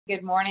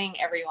Good morning,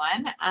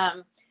 everyone.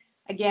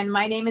 Again,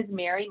 my name is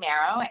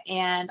Marrow,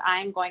 and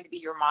I'm going to be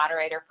your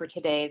moderator for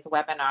today's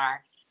webinar.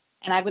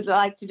 And I would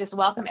like to just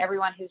welcome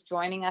everyone who's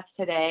joining us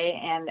today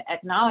and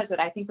acknowledge that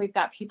I think we've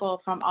got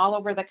people from all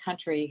over the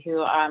country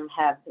who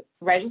have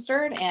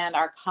registered and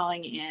are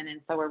calling in.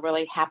 And so we're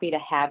really happy to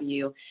have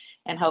you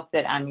and hope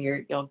that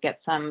you'll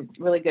get some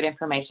really good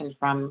information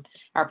from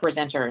our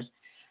presenters.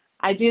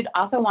 I did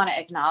also want to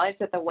acknowledge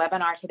that the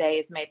webinar today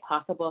is made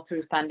possible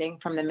through funding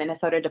from the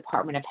Minnesota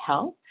Department of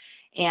Health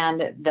and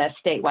the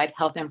statewide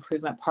health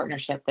improvement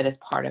partnership that is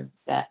part of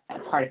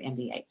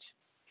MDH.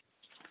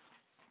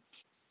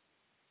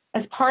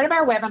 As part of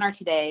our webinar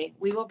today,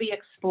 we will be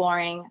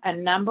exploring a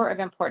number of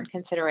important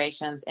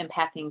considerations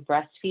impacting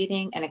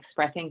breastfeeding and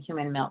expressing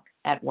human milk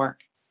at work.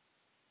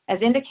 As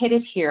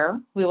indicated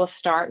here, we will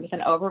start with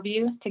an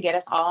overview to get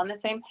us all on the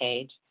same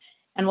page,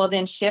 and we'll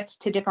then shift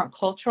to different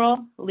cultural,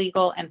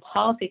 legal, and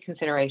policy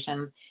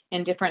considerations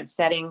in different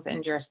settings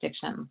and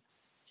jurisdictions.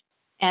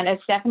 And as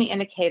Stephanie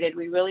indicated,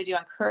 we really do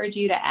encourage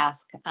you to ask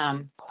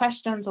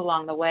questions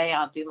along the way.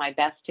 I'll do my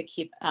best to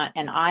keep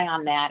an eye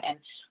on that. And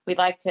we'd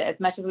like to, as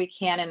much as we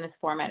can in this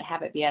format,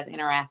 have it be as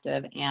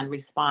interactive and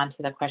respond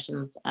to the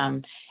questions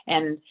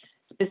and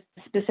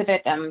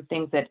specific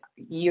things that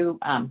you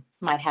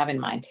might have in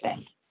mind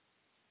today.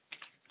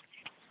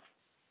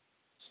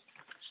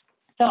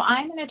 So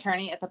I'm an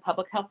attorney at the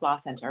Public Health Law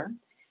Center,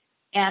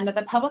 and the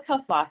Public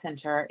Health Law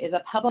Center is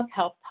a public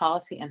health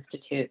policy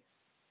institute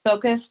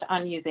focused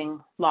on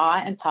using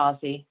law and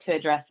policy to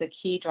address the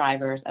key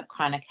drivers of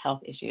chronic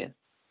health issues.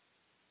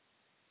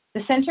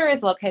 The center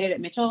is located at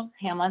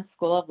Mitchell-Hamlin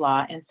School of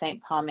Law in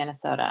St. Paul,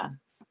 Minnesota.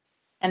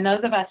 And those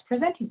of us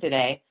presenting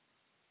today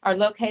are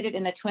located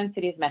in the Twin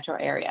Cities metro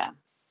area.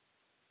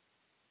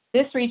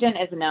 This region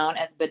is known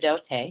as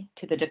Bedote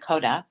to the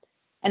Dakota,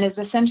 and is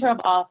the center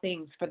of all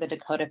things for the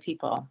Dakota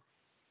people.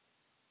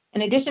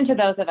 In addition to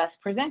those of us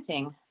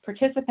presenting,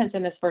 participants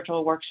in this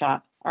virtual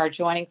workshop are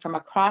joining from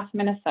across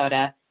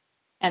Minnesota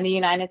and the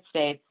United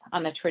States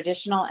on the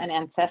traditional and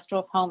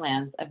ancestral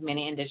homelands of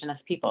many Indigenous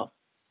peoples.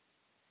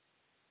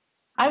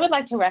 I would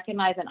like to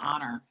recognize and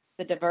honor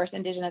the diverse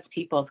Indigenous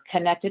peoples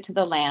connected to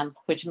the lands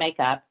which make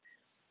up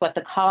what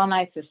the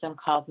colonized system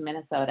calls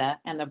Minnesota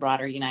and the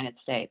broader United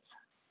States.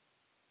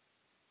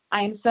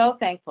 I am so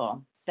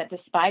thankful that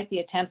despite the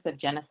attempts of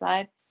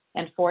genocide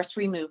and forced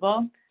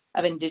removal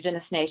of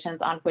Indigenous nations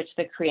on which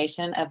the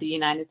creation of the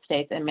United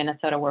States and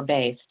Minnesota were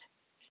based,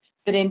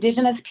 that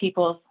Indigenous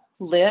peoples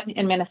live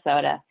in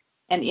Minnesota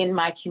and in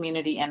my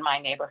community and my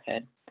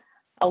neighborhood,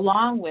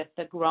 along with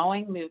the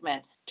growing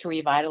movement to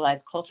revitalize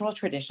cultural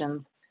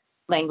traditions,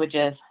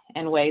 languages,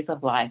 and ways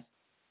of life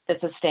that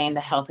sustain the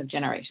health of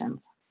generations.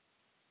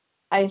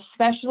 I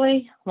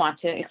especially want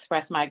to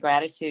express my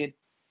gratitude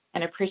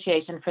and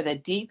appreciation for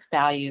the deep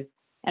values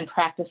and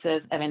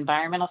practices of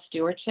environmental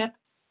stewardship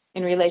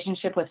in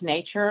relationship with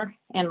nature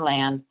and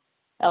land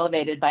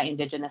elevated by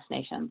Indigenous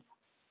nations.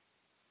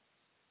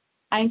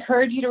 I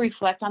encourage you to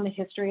reflect on the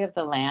history of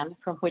the land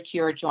from which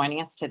you are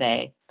joining us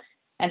today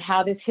and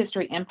how this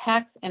history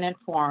impacts and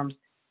informs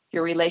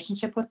your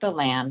relationship with the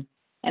land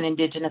and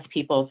Indigenous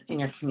peoples in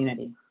your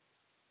community.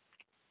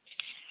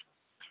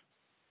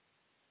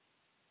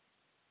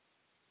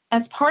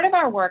 As part of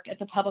our work at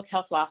the Public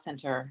Health Law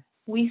Center,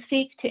 we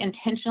seek to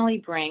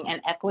intentionally bring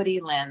an equity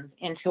lens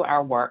into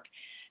our work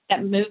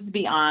that moves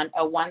beyond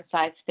a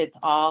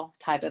one-size-fits-all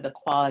type of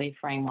equality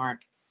framework.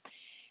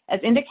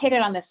 As indicated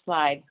on this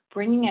slide,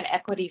 bringing an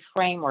equity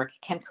framework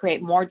can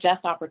create more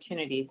just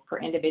opportunities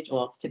for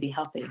individuals to be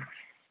healthy.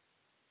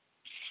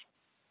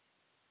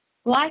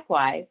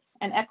 Likewise,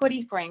 an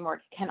equity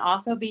framework can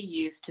also be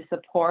used to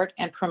support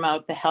and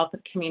promote the health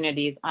of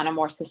communities on a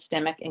more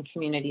systemic and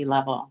community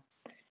level.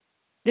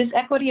 This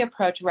equity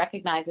approach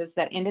recognizes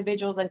that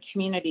individuals and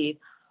communities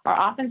are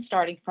often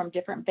starting from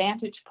different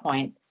vantage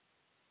points,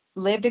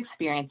 lived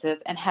experiences,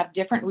 and have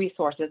different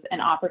resources and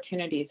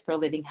opportunities for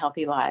living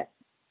healthy lives.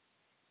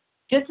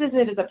 Just as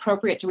it is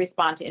appropriate to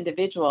respond to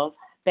individuals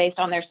based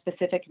on their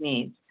specific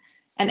needs,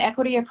 an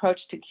equity approach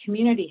to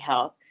community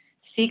health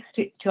seeks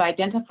to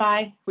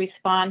identify,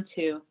 respond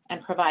to,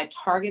 and provide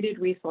targeted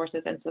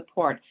resources and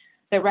support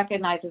that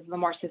recognizes the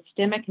more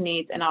systemic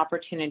needs and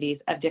opportunities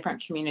of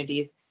different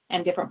communities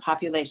and different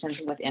populations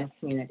within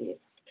communities.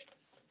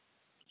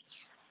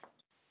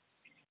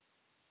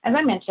 As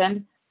I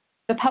mentioned,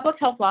 the Public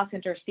Health Law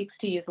Center seeks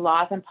to use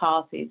laws and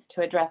policies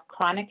to address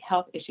chronic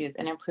health issues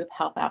and improve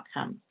health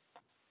outcomes.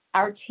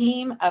 Our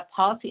team of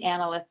policy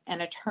analysts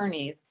and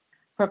attorneys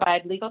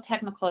provide legal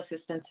technical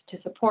assistance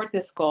to support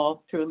this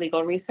goal through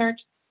legal research,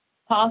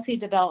 policy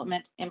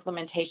development,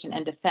 implementation,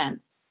 and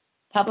defense,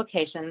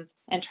 publications,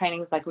 and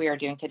trainings like we are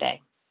doing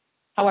today.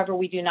 However,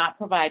 we do not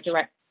provide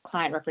direct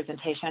client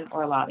representation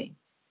or lobby.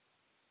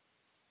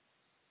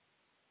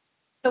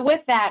 So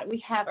with that,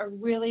 we have a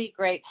really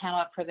great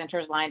panel of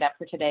presenters lined up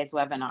for today's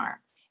webinar,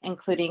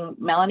 including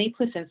Melanie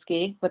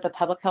Plucinski with the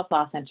Public Health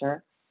Law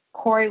Center,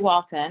 Corey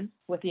Walton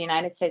with the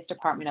United States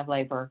Department of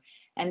Labor,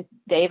 and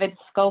David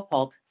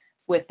Skovholt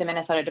with the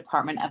Minnesota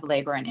Department of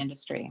Labor and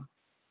Industry.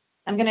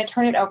 I'm going to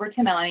turn it over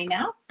to Melanie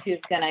now, who's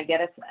going to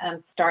get us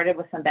started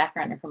with some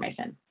background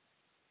information.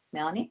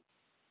 Melanie?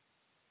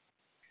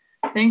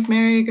 Thanks,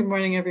 Mary. Good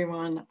morning,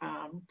 everyone.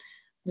 I'm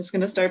just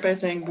going to start by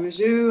saying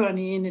Bonjour,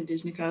 Anin,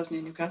 Indigenous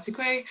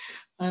Nukasikwe.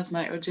 That's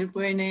my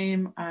Ojibwe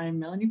name. I'm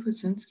Melanie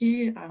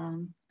Plucinski,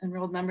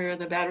 enrolled member of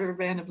the Bad River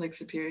Band of Lake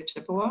Superior,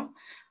 Chippewa,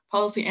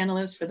 policy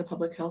analyst for the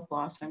Public Health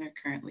Law Center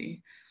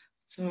currently.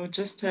 So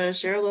just to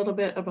share a little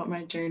bit about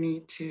my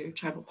journey to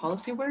tribal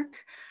policy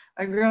work.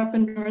 I grew up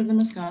in northern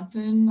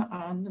Wisconsin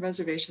on the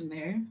reservation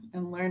there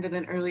and learned at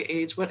an early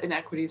age what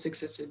inequities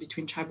existed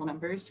between tribal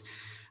members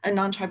and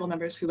non-tribal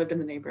members who lived in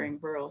the neighboring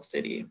rural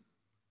city.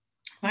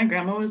 My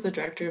grandma was the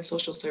director of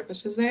social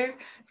services there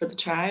for the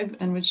tribe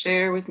and would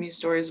share with me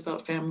stories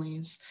about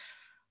families,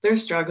 their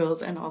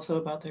struggles, and also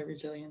about their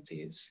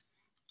resiliencies.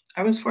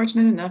 I was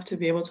fortunate enough to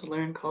be able to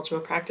learn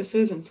cultural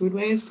practices and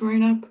foodways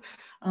growing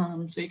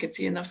up. So you could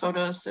see in the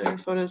photos, there are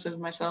photos of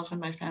myself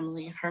and my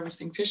family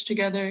harvesting fish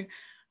together.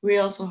 We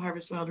also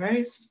harvest wild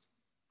rice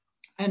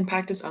and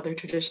practice other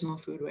traditional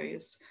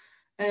foodways.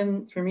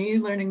 And for me,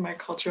 learning my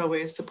cultural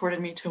ways supported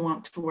me to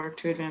want to work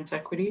to advance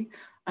equity.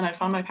 And I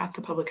found my path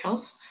to public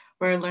health,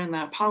 where I learned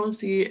that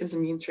policy is a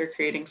means for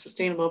creating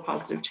sustainable,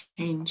 positive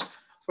change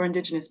for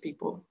Indigenous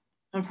people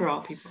and for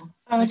all people.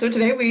 So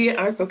today we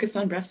are focused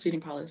on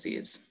breastfeeding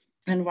policies.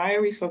 And why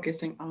are we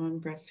focusing on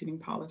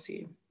breastfeeding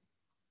policy?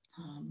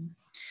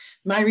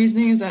 My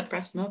reasoning is that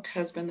breast milk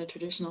has been the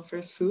traditional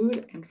first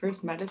food and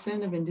first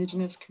medicine of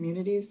Indigenous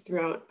communities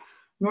throughout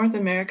North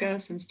America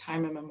since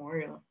time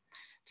immemorial.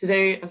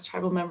 Today, as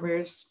tribal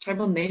members,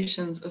 tribal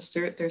nations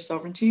assert their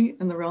sovereignty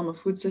in the realm of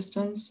food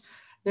systems.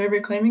 They're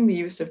reclaiming the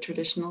use of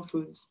traditional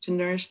foods to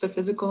nourish the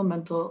physical,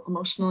 mental,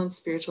 emotional, and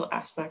spiritual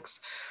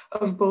aspects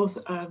of both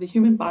the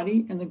human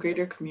body and the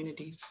greater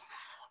communities.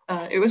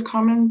 It was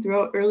common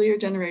throughout earlier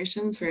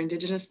generations for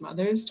Indigenous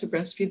mothers to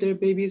breastfeed their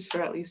babies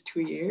for at least 2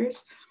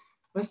 years,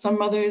 with some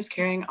mothers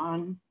carrying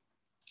on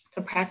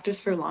the practice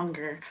for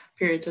longer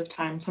periods of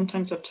time,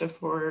 sometimes up to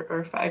 4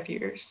 or 5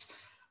 years.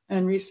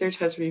 And research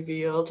has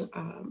revealed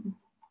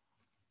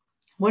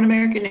what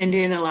American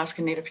Indian and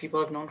Alaskan Native people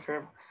have known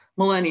for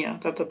millennia,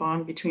 that the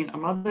bond between a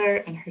mother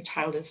and her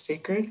child is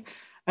sacred.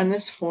 And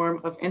this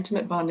form of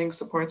intimate bonding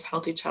supports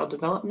healthy child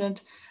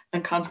development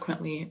and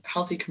consequently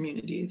healthy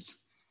communities.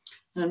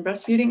 And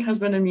breastfeeding has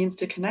been a means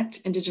to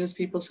connect Indigenous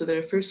peoples to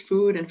their first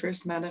food and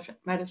first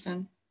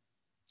medicine,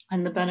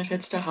 and the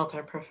benefits to health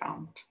are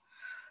profound.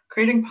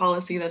 Creating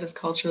policy that is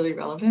culturally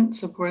relevant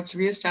supports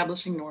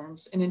reestablishing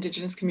norms in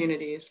Indigenous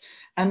communities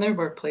and their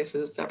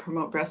workplaces that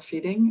promote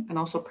breastfeeding and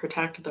also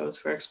protect those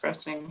who are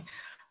expressing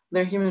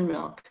their human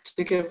milk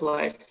to give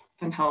life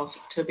and health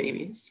to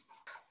babies.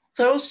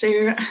 So I will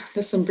share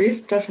just some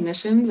brief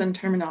definitions and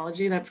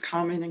terminology that's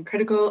common and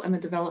critical in the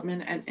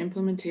development and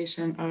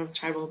implementation of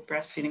tribal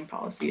breastfeeding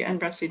policy and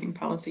breastfeeding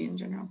policy in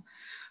general.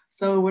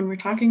 So when we're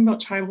talking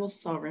about tribal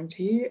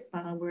sovereignty,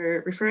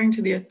 we're referring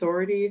to the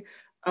authority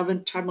of a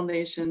tribal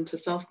nation to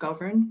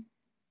self-govern,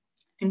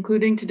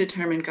 including to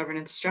determine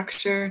governance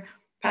structure,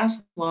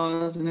 pass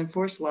laws, and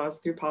enforce laws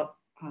through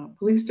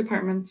police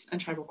departments and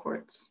tribal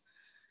courts.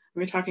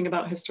 When we're talking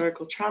about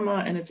historical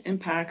trauma and its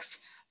impacts,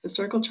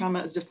 historical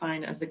trauma is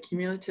defined as the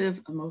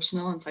cumulative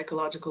emotional and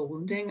psychological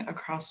wounding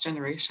across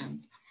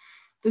generations.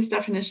 This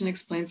definition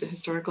explains the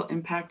historical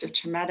impact of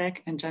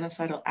traumatic and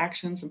genocidal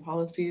actions and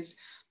policies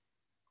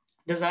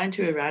designed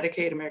to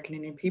eradicate American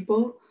Indian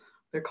people,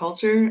 their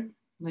culture,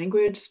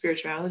 language,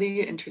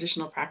 spirituality, and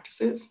traditional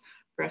practices,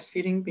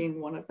 breastfeeding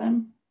being one of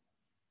them.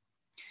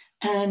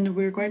 And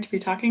we're going to be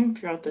talking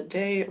throughout the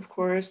day, of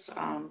course,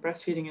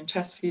 breastfeeding and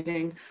chest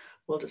feeding.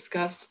 We'll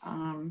discuss,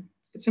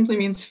 it simply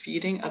means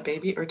feeding a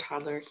baby or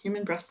toddler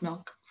human breast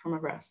milk from a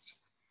breast.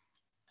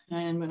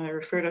 And when I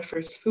refer to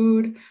first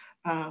food,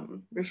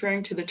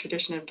 referring to the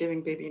tradition of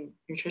giving baby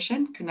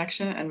nutrition,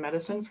 connection, and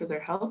medicine for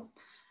their health.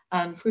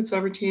 And food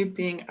sovereignty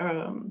being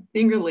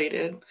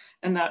related,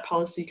 and that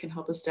policy can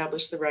help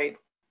establish the right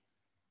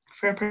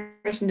for a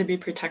person to be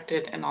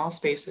protected in all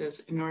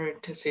spaces in order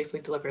to safely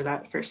deliver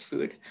that first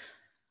food.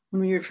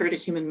 When we refer to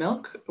human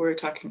milk, we're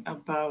talking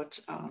about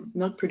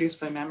milk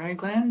produced by mammary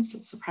glands.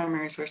 It's the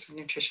primary source of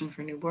nutrition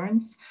for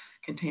newborns,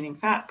 containing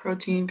fat,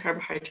 protein,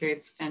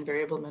 carbohydrates, and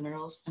variable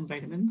minerals and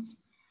vitamins.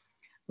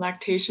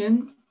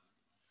 Lactation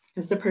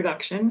is the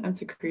production and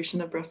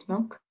secretion of breast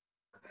milk.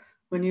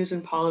 When used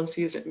in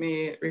policies, it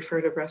may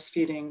refer to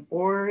breastfeeding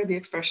or the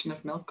expression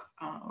of milk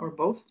or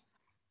both.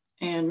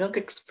 And milk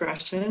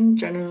expression,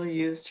 generally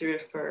used to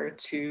refer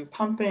to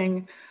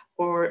pumping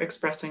or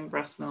expressing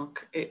breast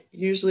milk. It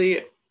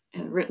usually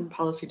in written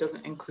policy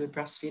doesn't include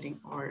breastfeeding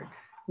or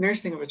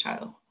nursing of a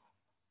child.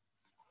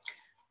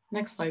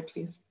 Next slide,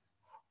 please.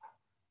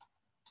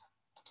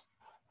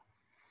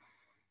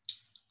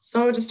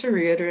 So just to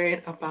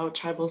reiterate about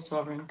tribal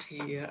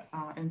sovereignty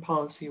and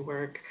policy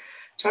work,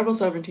 tribal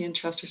sovereignty and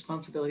trust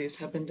responsibilities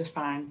have been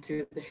defined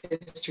through the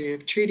history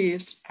of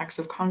treaties, acts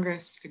of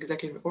Congress,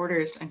 executive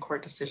orders, and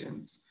court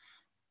decisions.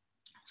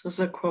 So this is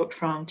a quote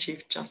from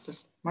Chief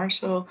Justice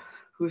Marshall,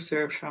 who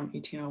served from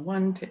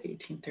 1801 to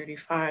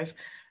 1835,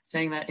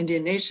 saying that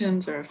Indian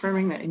nations, or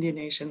affirming that Indian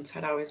nations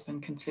had always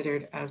been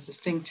considered as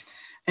distinct,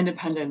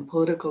 independent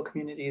political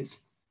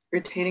communities,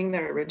 retaining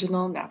their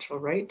original natural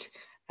right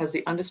as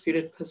the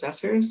undisputed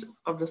possessors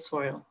of the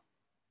soil.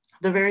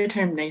 The very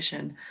term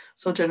nation,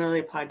 so generally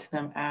applied to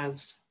them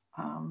as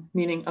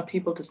meaning a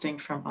people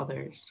distinct from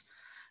others,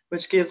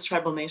 which gives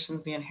tribal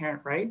nations the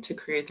inherent right to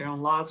create their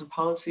own laws and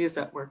policies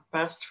that work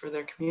best for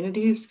their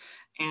communities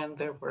and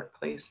their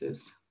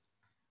workplaces.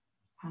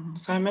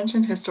 So I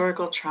mentioned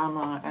historical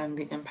trauma and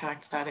the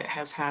impact that it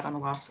has had on the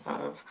loss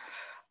of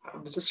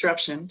the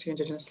disruption to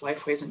Indigenous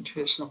lifeways and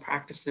traditional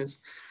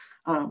practices,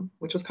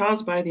 which was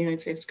caused by the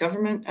United States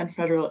government and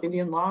federal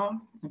Indian law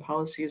and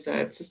policies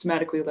that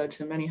systematically led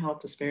to many health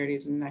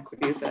disparities and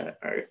inequities that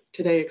are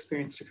today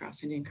experienced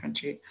across Indian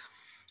country.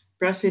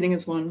 Breastfeeding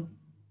is one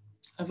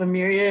of a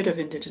myriad of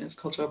Indigenous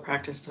cultural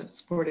practice that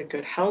supported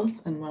good health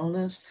and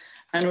wellness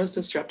and was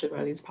disrupted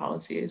by these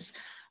policies.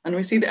 And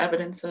we see the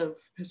evidence of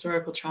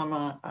historical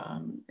trauma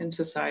in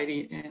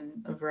society in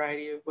a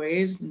variety of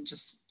ways, and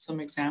just some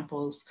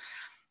examples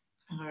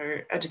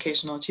are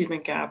educational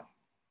achievement gap,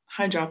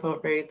 high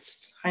dropout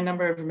rates, high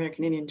number of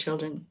American Indian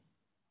children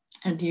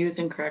and youth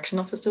in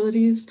correctional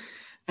facilities,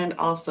 and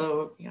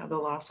also the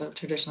loss of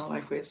traditional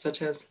lifeways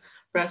such as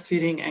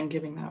breastfeeding and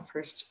giving that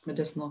first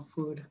medicinal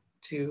food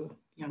to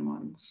young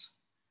ones.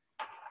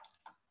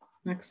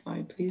 Next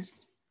slide,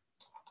 please.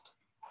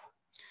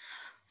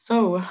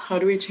 So how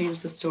do we change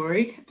the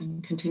story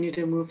and continue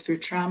to move through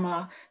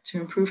trauma to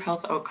improve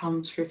health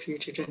outcomes for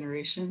future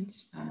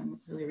generations and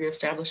really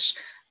reestablish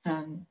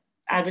and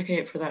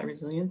advocate for that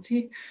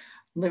resiliency?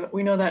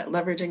 We know that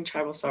leveraging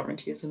tribal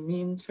sovereignty is a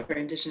means for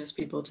Indigenous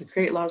people to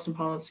create laws and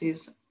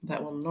policies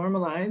that will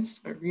normalize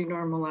or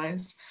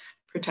renormalize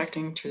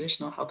protecting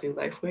traditional healthy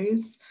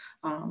lifeways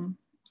and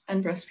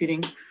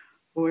breastfeeding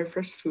for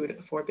first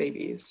food for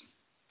babies,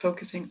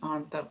 focusing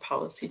on the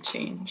policy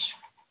change.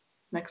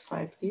 Next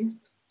slide, please.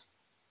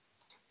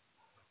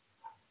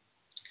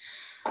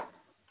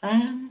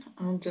 And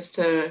just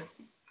to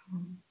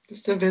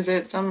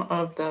visit some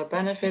of the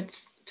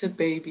benefits to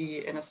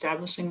baby in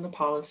establishing the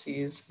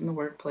policies in the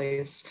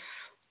workplace.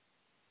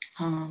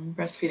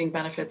 Breastfeeding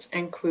benefits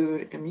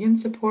include immune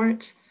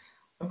support,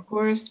 of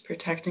course,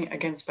 protecting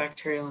against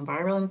bacterial and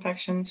viral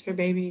infections for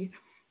baby,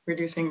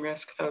 reducing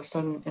risk of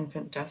sudden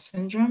infant death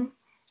syndrome,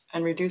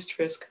 and reduced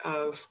risk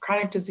of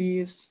chronic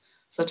disease,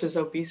 such as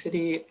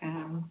obesity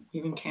and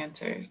even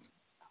cancer.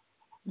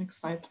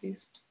 Next slide,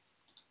 please.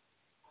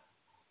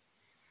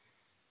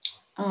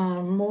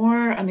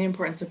 More on the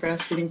importance of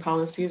breastfeeding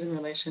policies in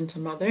relation to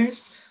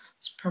mothers,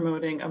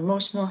 promoting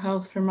emotional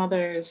health for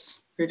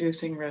mothers,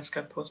 reducing risk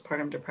of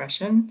postpartum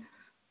depression,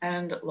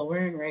 and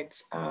lowering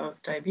rates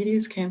of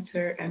diabetes,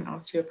 cancer, and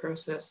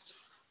osteoporosis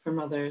for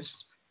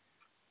mothers.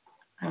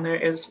 And there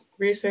is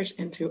research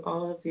into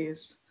all of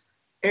these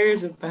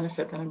areas of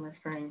benefit that I'm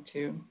referring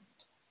to.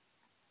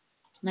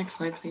 Next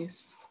slide,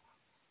 please.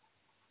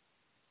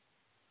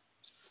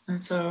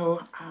 And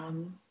so,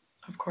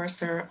 of course,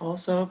 there are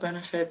also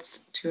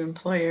benefits to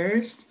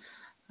employers.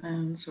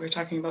 And so we're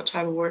talking about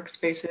tribal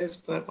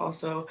workspaces, but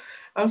also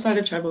outside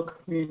of tribal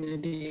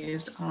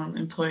communities,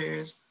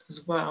 employers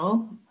as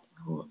well,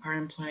 who are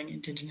employing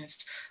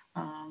Indigenous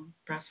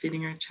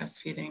breastfeeding or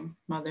chest feeding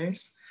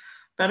mothers.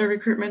 Better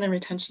recruitment and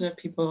retention of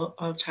people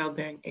of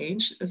childbearing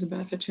age is a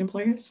benefit to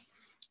employers.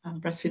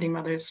 Breastfeeding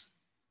mothers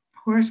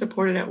who are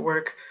supported at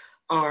work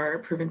are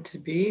proven to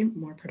be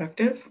more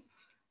productive,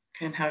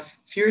 can have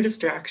fewer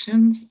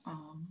distractions,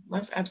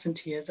 less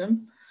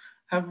absenteeism,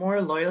 have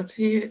more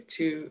loyalty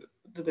to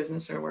the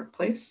business or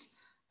workplace,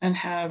 and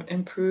have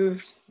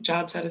improved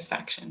job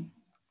satisfaction.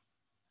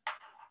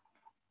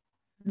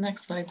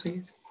 Next slide,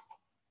 please.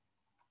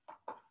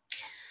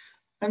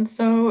 And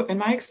so in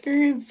my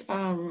experience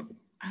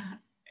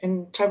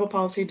in tribal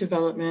policy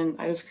development,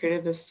 I just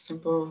created this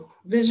simple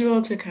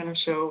visual to kind of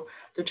show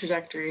the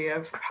trajectory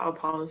of how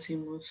policy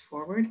moves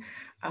forward,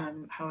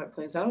 how it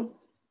plays out.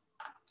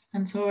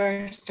 And so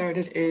where I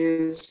started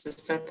is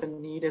just that the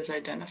need is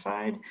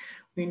identified.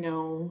 We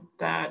know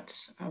that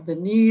the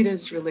need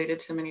is related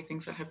to many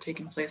things that have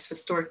taken place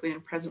historically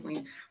and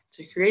presently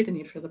to create the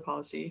need for the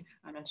policy.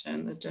 I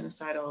mentioned the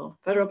genocidal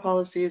federal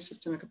policies,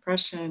 systemic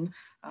oppression,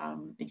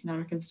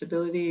 economic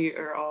instability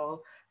are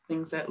all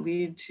things that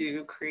lead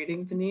to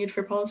creating the need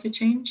for policy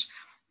change.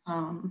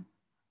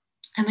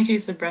 In the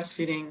case of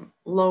breastfeeding,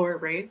 lower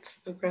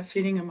rates of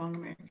breastfeeding among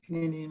American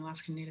Indian and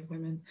Alaskan Native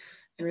women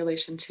in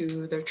relation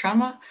to their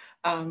trauma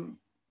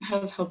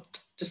has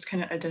helped just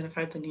kind of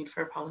identify the need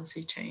for a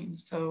policy change.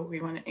 So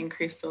we want to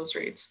increase those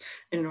rates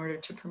in order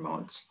to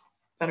promote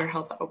better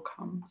health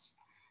outcomes.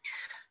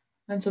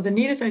 And so the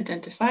need is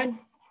identified.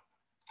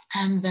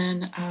 And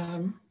then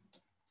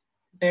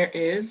there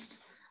is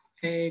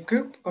a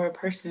group or a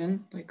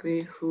person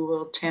likely who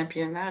will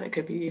champion that. It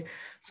could be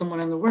someone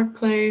in the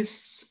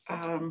workplace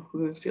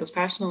who feels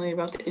passionately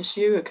about the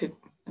issue. It could,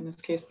 in this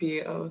case, be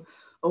a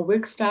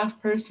WIC staff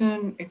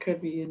person. It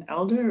could be an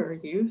elder or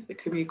youth. It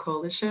could be a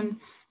coalition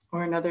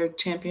or another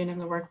champion in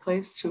the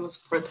workplace who will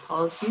support the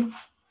policy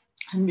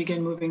and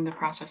begin moving the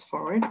process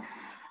forward.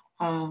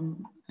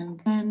 And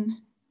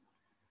then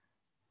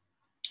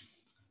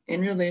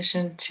in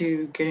relation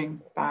to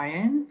getting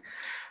buy-in,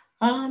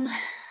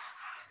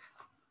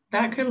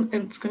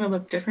 it's going to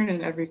look different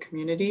in every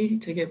community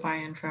to get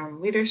buy-in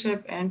from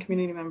leadership and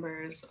community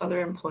members,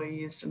 other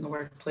employees in the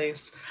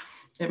workplace.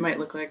 It might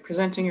look like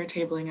presenting or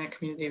tabling at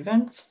community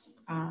events,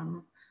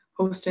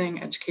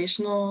 hosting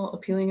educational,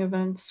 appealing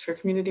events for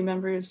community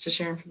members to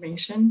share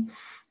information,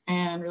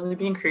 and really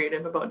being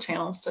creative about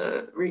channels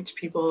to reach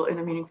people in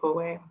a meaningful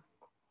way.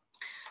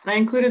 And I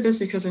included this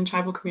because in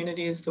tribal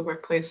communities, the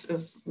workplace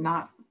is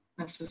not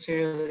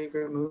necessarily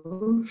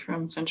removed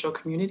from central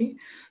community.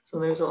 So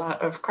there's a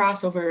lot of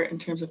crossover in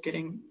terms of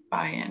getting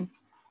buy-in.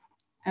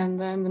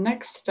 And then the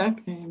next step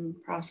in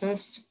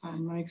process,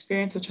 in my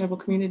experience with tribal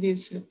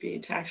communities, would be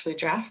to actually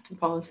draft a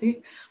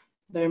policy.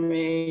 There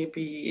may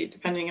be,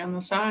 depending on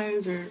the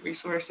size or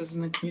resources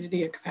in the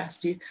community or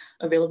capacity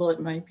available,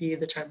 it might be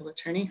the tribal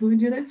attorney who would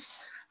do this.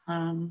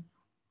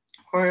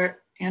 Or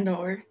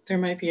there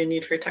might be a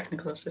need for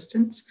technical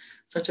assistance,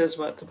 such as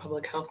what the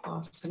Public Health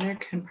Law Center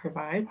can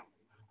provide.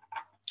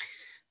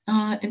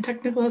 In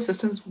technical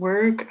assistance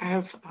work, I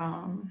have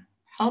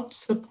helped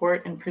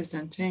support in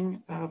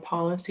presenting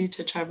policy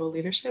to tribal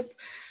leadership.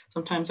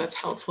 Sometimes that's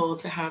helpful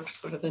to have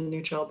sort of the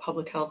neutral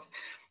public health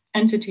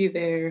entity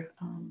there,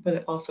 but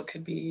it also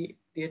could be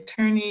the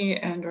attorney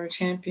and or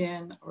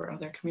champion or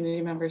other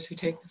community members who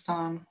take this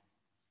on.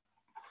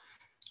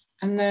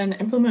 And then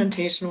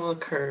implementation will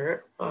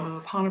occur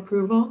upon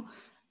approval,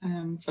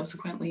 and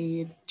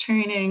subsequently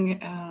training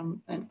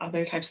and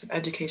other types of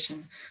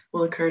education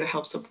will occur to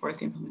help support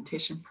the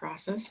implementation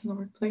process in the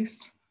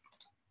workplace.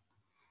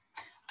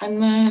 And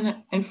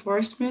then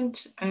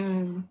enforcement,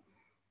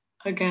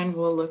 again,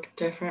 will look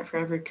different for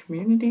every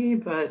community,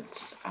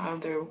 but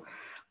there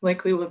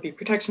likely will be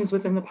protections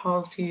within the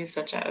policy,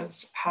 such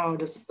as how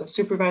does the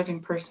supervising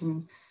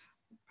person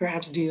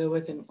perhaps deal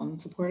with an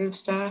unsupportive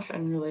staff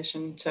in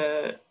relation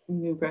to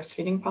new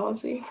breastfeeding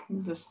policy,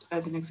 just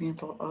as an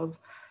example of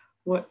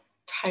what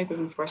type of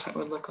enforcement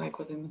would look like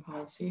within the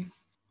policy.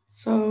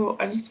 So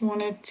I just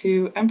wanted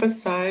to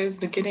emphasize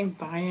the getting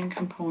buy-in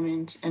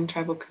component in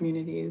tribal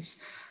communities.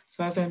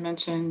 So as I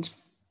mentioned,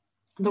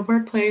 the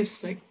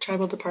workplace, like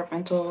tribal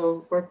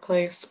departmental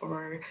workplace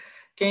or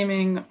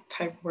gaming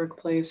type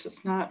workplace,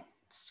 it's not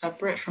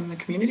separate from the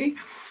community.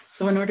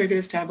 So in order to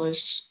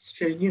establish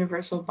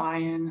universal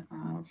buy-in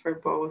for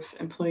both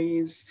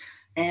employees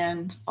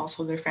and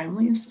also their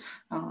families,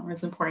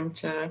 it's important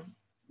to,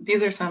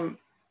 these are some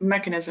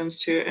mechanisms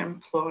to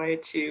employ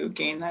to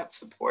gain that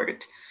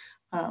support.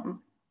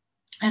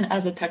 And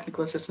as a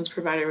technical assistance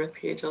provider with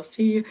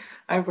PHLC,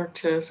 I work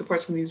to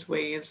support some of these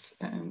ways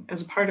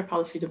as a part of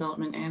policy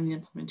development and the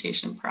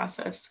implementation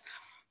process.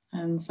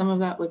 And some of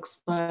that looks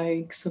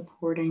like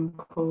supporting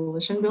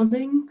coalition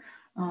building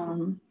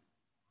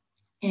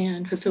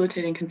and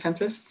facilitating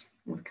consensus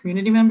with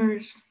community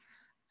members,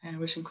 and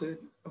which include,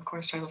 of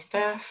course, tribal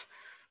staff,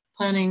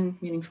 planning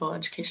meaningful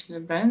education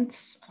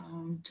events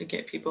to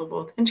get people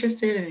both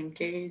interested and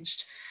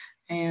engaged,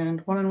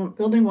 and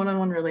building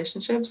one-on-one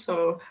relationships.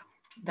 So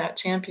that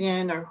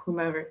champion or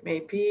whomever it may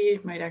be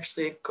might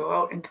actually go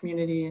out in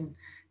community and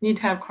need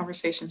to have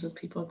conversations with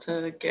people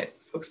to get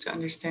folks to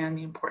understand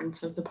the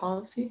importance of the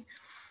policy.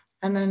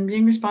 And then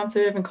being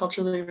responsive and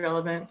culturally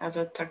relevant as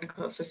a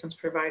technical assistance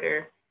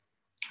provider,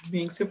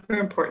 being super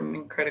important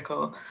and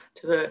critical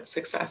to the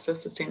success of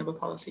sustainable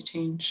policy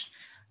change,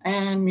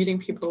 and meeting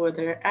people where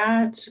they're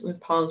at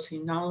with policy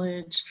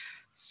knowledge.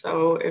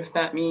 So if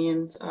that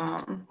means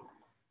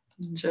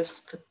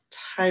just the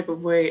type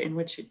of way in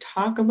which you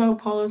talk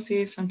about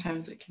policy,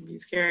 sometimes it can be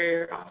scary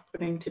or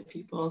off-putting to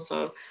people.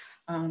 So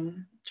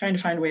trying to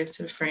find ways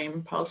to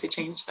frame policy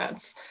change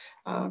that's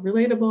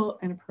relatable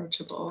and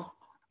approachable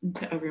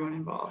to everyone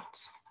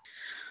involved.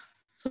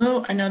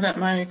 So I know that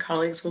my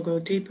colleagues will go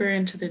deeper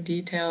into the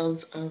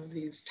details of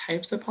these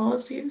types of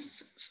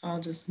policies, so I'll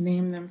just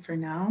name them for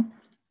now.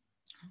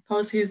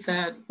 Policies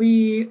that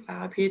we,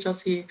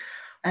 PHLC,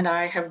 and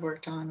I have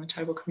worked on with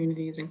tribal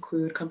communities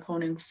include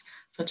components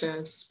such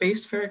as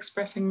space for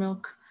expressing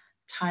milk,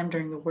 time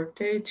during the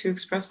workday to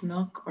express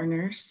milk or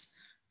nurse,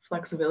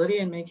 flexibility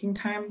in making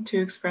time to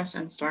express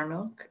and store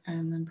milk,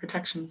 and then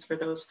protections for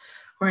those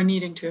who are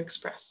needing to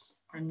express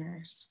or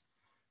nurse.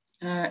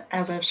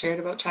 As I've shared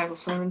about tribal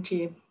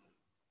sovereignty,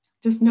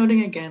 just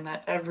noting again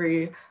that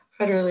every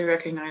federally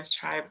recognized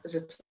tribe is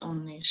its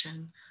own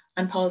nation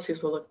and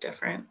policies will look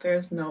different.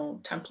 There's no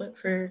template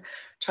for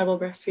tribal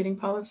breastfeeding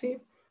policy.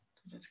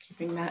 So just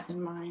keeping that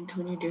in mind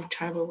when you do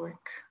tribal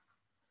work.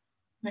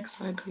 Next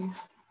slide,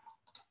 please.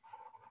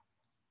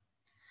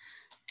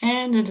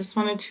 And I just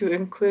wanted to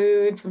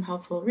include some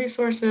helpful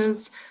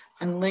resources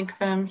and link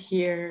them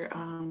here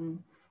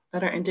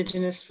that are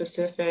Indigenous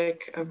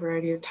specific, a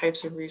variety of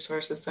types of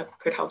resources that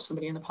could help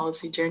somebody in the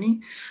policy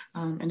journey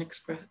and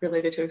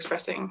related to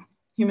expressing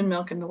human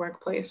milk in the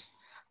workplace.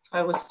 So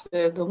I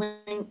listed the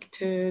link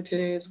to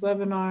today's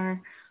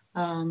webinar,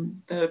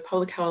 the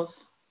Public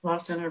Health Law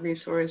Center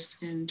resource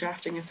in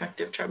drafting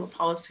effective tribal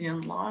policy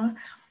and law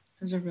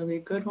is a really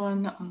good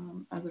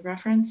one as a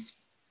reference.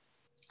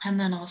 And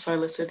then also I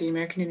listed the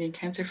American Indian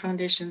Cancer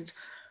Foundation's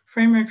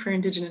Framework for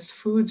Indigenous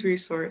Foods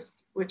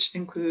resource, which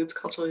includes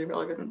culturally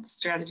relevant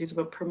strategies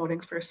about promoting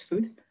first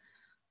food.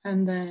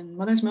 And then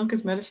Mother's Milk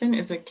is Medicine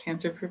is a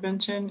cancer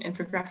prevention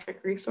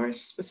infographic resource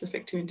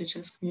specific to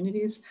Indigenous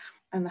communities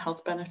and the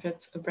health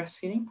benefits of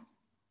breastfeeding,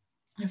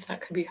 if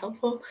that could be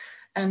helpful.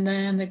 And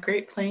then the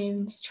Great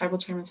Plains Tribal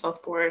Chairman's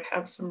Health Board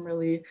have some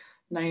really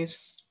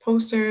nice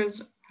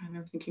posters, kind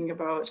of thinking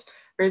about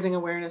raising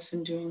awareness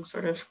and doing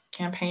sort of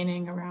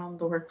campaigning around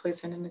the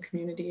workplace and in the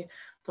community.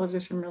 Those are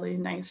some really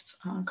nice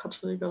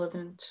culturally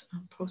relevant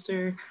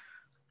poster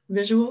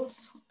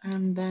visuals.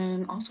 And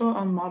then also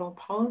a model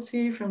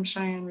policy from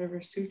Cheyenne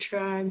River Sioux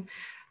Tribe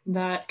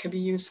that could be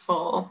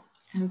useful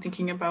in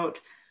thinking about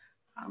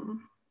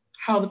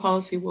how the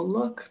policy will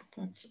look.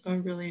 That's a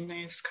really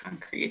nice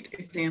concrete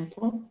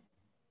example.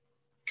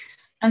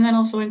 And then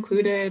also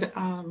included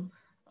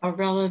a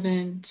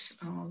relevant,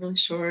 really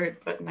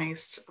short but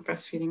nice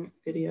breastfeeding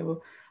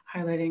video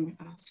highlighting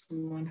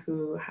someone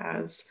who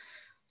has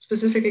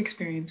specific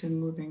experience in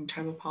moving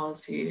tribal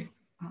policy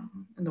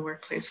in the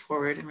workplace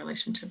forward in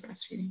relation to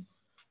breastfeeding.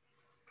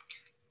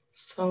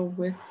 So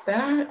with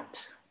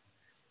that,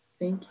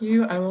 thank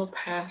you. I will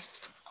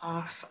pass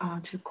off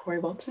to Corey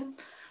Walton.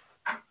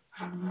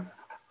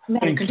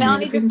 Thank you.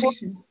 Melanie,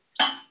 presentation.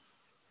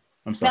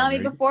 I'm sorry,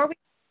 Melanie, Corey,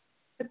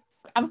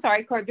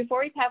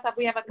 before we pass up,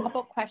 we have a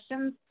couple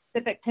questions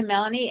specific to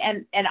Melanie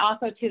and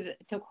also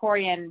to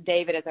Corey and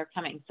David as they're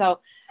coming. So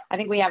I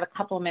think we have a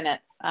couple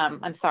minutes.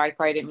 I'm sorry,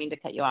 Corey, I didn't mean to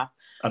cut you off.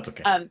 That's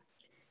okay.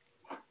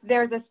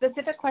 There's a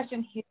specific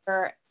question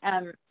here,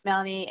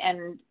 Melanie,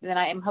 and then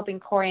I'm hoping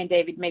Corey and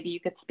David, maybe you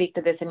could speak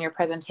to this in your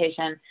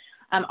presentation.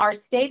 Are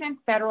state and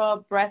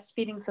federal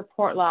breastfeeding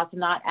support laws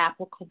not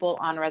applicable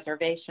on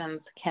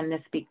reservations? Can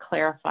this be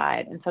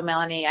clarified? And so,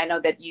 Melanie, I know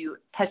that you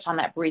touched on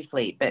that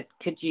briefly, but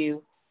could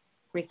you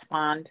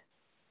respond?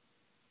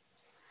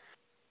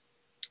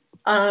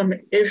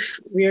 If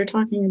we are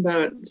talking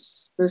about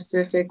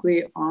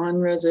specifically on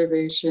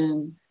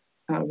reservation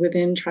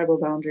within tribal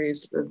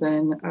boundaries,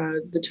 then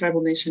the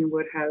tribal nation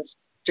would have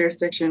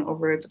jurisdiction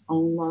over its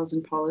own laws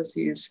and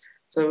policies.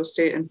 So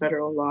state and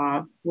federal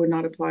law would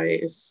not apply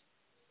if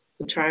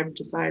the tribe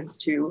decides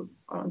to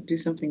do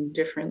something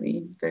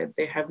differently, that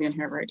they have the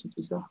inherent right to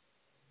do so.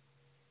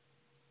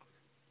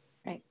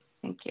 Great,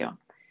 thank you.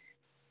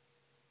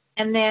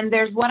 And then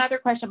there's one other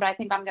question, but I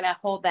think I'm gonna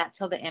hold that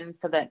till the end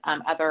so that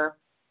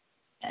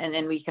and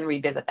then we can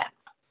revisit that.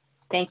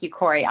 Thank you,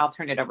 Corey. I'll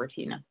turn it over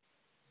to you now.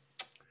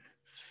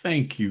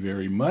 Thank you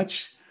very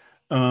much.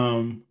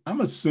 I'm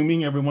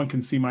assuming everyone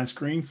can see my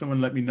screen.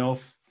 Someone let me know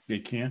if they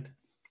can't.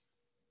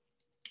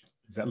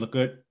 Does that look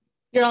good?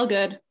 You're all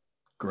good.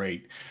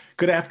 Great.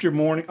 Good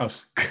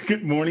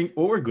morning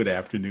or good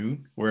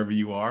afternoon, wherever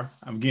you are.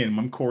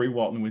 I'm Corey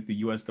Walton with the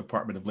U.S.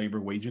 Department of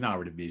Labor Wage and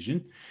Hour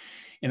Division.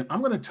 And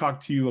I'm going to talk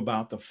to you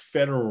about the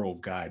federal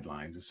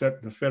guidelines,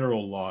 the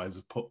federal law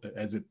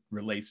as it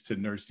relates to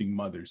nursing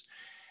mothers.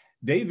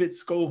 David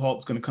Skovholt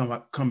is going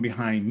to come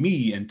behind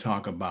me and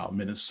talk about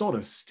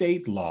Minnesota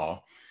state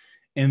law.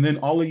 And then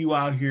all of you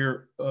out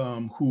here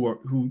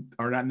who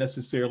are not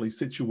necessarily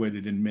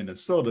situated in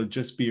Minnesota,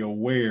 just be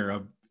aware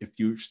of, if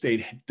your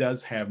state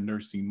does have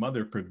nursing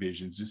mother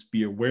provisions, just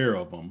be aware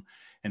of them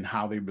and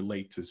how they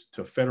relate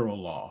to federal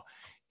law.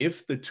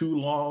 If the two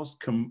laws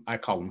I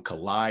call them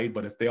collide,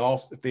 but if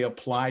they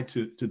apply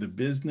to the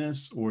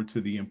business or to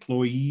the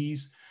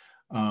employees,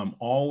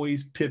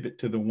 always pivot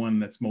to the one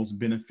that's most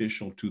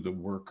beneficial to the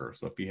worker.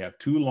 So if you have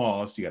two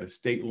laws, you got a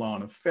state law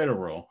and a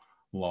federal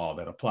law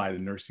that apply to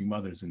nursing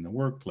mothers in the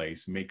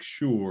workplace, make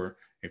sure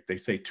if they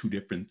say two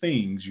different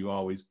things, you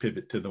always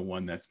pivot to the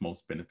one that's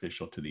most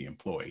beneficial to the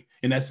employee.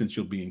 In essence,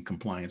 you'll be in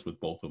compliance with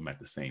both of them at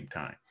the same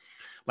time.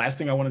 Last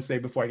thing I want to say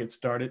before I get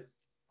started,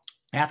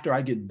 after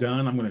I get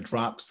done, I'm going to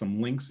drop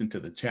some links into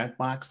the chat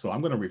box. So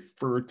I'm going to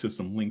refer to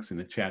some links in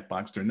the chat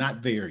box. They're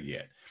not there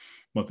yet,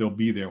 but they'll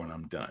be there when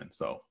I'm done.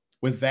 So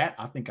with that,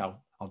 I think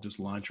I'll just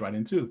launch right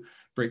into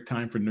break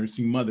time for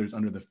nursing mothers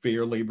under the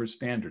Fair Labor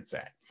Standards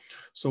Act.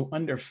 So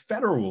under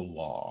federal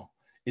law,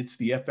 it's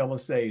the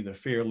FLSA, the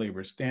Fair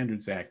Labor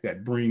Standards Act,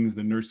 that brings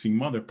the nursing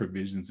mother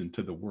provisions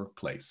into the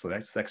workplace. So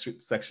that's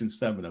section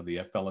 7 of the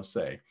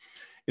FLSA.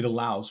 It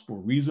allows for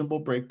reasonable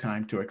break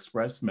time to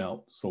express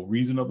melt. So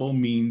reasonable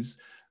means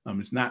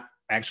it's not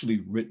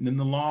actually written in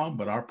the law,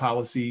 but our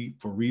policy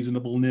for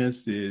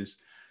reasonableness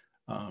is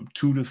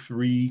 2 to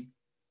 3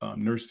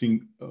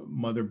 nursing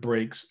mother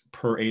breaks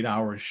per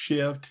 8-hour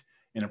shift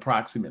and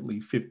approximately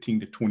 15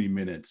 to 20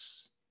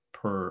 minutes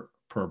per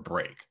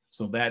break.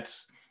 So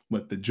that's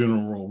what the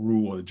general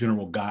rule or the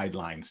general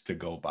guidelines to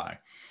go by.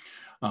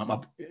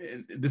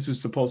 This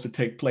is supposed to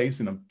take place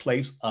in a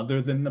place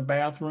other than the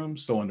bathroom.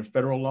 So under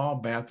federal law,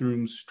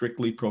 bathrooms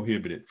strictly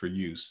prohibited for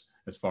use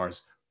as far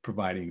as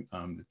providing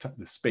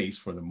the space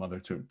for the mother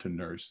to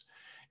nurse.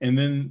 And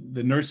then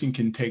the nursing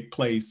can take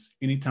place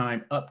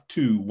anytime up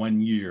to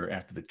 1 year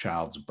after the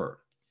child's birth.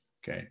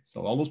 Okay,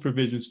 so all those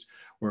provisions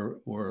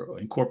were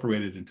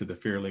incorporated into the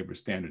Fair Labor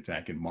Standards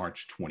Act in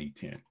March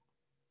 2010.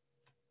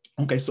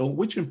 Okay, so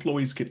which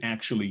employees can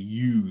actually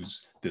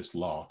use this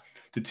law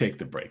to take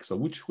the break? So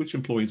which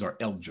employees are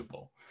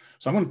eligible?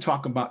 So I'm going to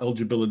talk about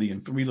eligibility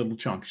in three little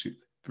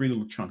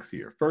chunks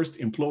here. First,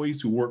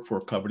 employees who work for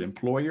a covered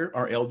employer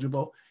are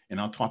eligible, and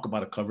I'll talk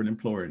about a covered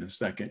employer in a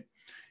second.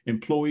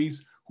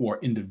 Employees who are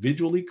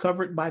individually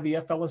covered by the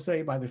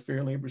FLSA, by the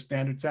Fair Labor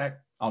Standards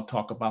Act, I'll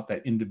talk about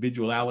that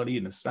individuality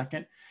in a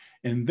second.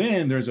 And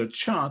then there's a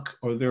chunk,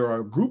 or there are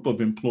a group of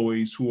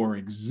employees who are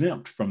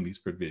exempt from these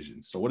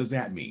provisions. So what does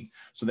that mean?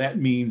 So that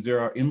means there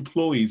are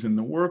employees in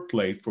the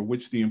workplace for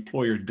which the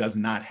employer does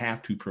not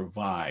have to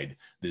provide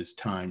this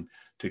time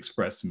to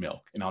express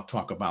milk. And I'll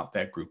talk about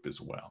that group as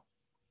well.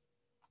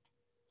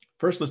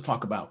 First, let's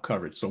talk about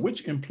coverage. So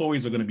which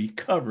employees are going to be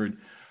covered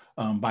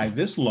by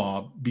this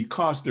law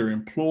because their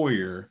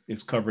employer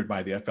is covered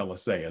by the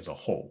FLSA as a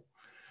whole?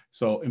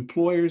 So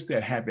employers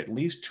that have at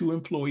least 2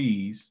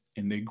 employees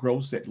and they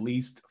gross at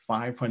least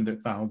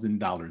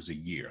 $500,000 a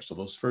year. So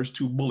those first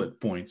 2 bullet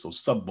points, those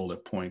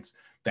sub-bullet points,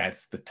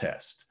 that's the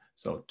test.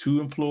 So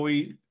 2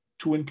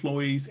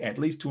 employees, at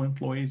least 2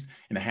 employees,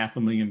 and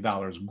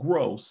 $500,000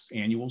 gross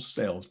annual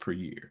sales per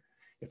year.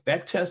 If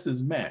that test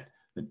is met,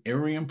 then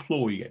every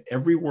employee at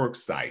every work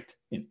site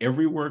in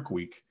every work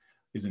week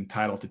is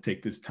entitled to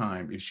take this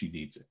time if she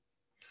needs it.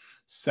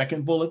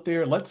 Second bullet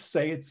there, let's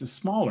say it's a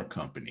smaller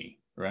company,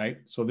 right?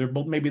 So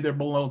maybe they're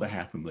below the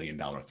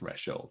 $500,000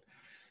 threshold.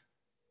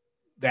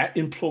 That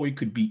employee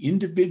could be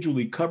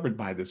individually covered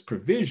by this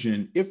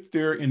provision if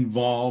they're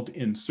involved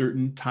in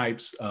certain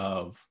types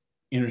of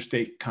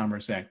interstate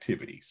commerce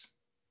activities.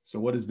 So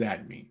what does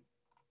that mean?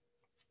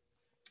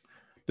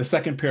 The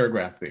second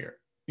paragraph there,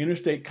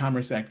 interstate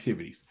commerce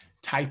activities,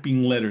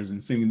 typing letters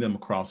and sending them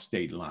across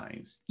state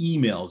lines,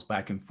 emails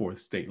back and forth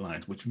state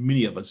lines, which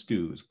many of us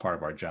do as part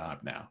of our job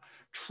now,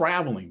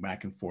 traveling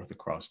back and forth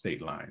across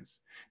state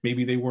lines.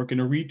 Maybe they work in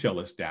a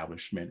retail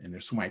establishment and they're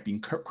swiping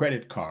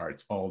credit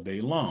cards all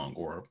day long,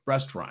 or a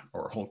restaurant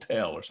or a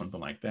hotel or something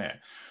like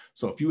that.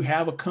 So if you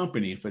have a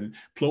company, if an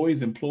employee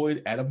is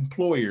employed at an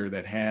employer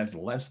that has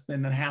less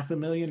than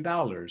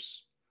 $500,000,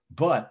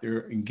 but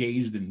they're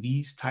engaged in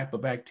these type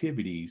of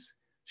activities,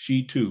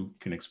 she too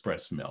can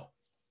express milk.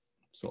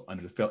 So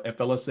under the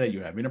FLSA,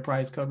 you have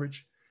enterprise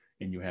coverage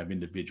and you have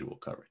individual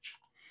coverage.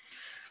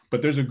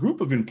 But there's a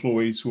group of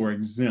employees who are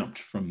exempt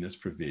from this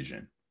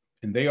provision,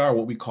 and they are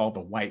what we call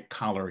the white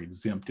collar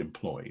exempt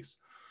employees.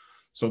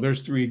 So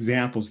there's 3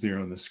 examples there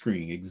on the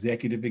screen: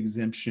 executive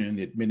exemption,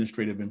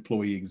 administrative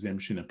employee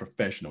exemption, and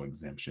professional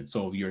exemption.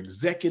 So your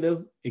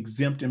executive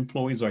exempt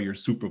employees are your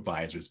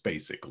supervisors,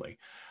 basically.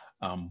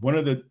 One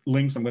of the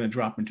links I'm going to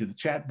drop into the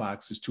chat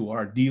box is to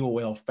our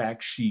DOL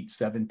fact sheet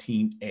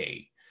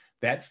 17A.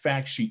 That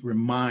fact sheet will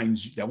remind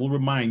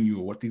you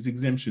of what these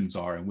exemptions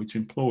are and which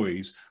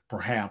employees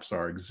perhaps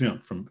are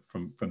exempt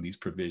from these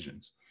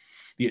provisions.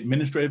 The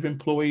administrative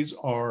employees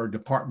are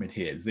department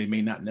heads. They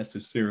may not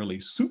necessarily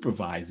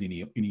supervise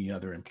any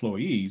other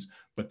employees,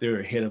 but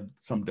they're head of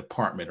some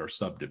department or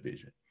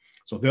subdivision.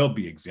 So they'll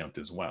be exempt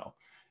as well,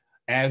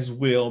 as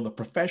will the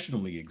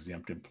professionally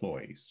exempt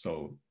employees.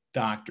 So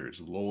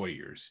doctors,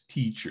 lawyers,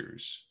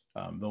 teachers,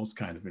 those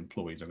kind of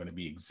employees are going to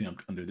be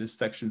exempt under this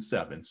Section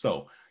 7.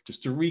 So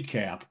just to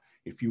recap,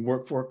 if you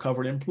work for a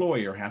covered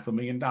employer,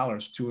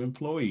 $500,000, 2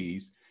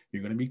 employees,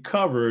 you're going to be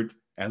covered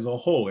as a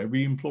whole.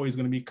 Every employee is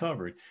going to be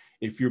covered.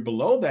 If you're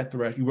below that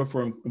threshold, you work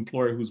for an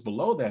employer who's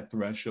below that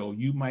threshold,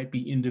 you might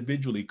be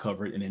individually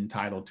covered and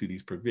entitled to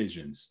these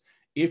provisions.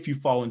 If you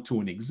fall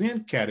into an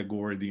exempt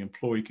category, the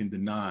employee can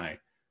deny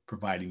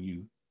providing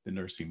you the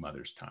nursing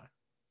mother's time.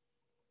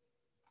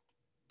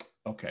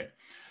 Okay,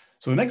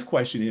 so the next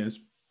question is,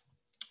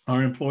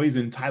 are employees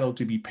entitled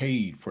to be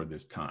paid for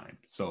this time?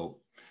 So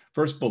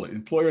first bullet,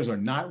 employers are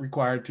not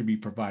required to be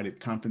provided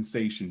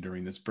compensation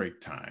during this break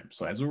time.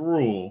 So as a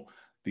rule,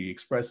 the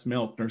express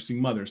milk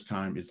nursing mother's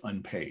time is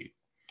unpaid.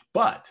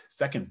 But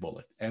second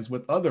bullet, as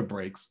with other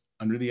breaks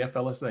under the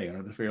FLSA,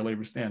 under the Fair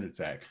Labor Standards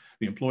Act,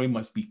 the employee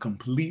must be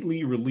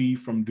completely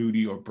relieved from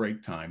duty, or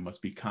break time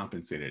must be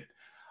compensated.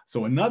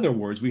 So in other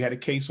words, we had a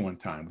case one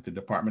time with the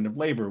Department of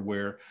Labor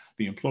where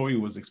the employee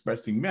was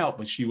expressing milk,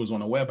 but she was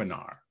on a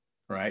webinar,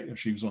 right? Or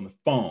she was on the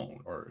phone,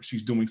 or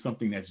she's doing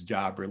something that's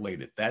job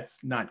related.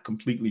 That's not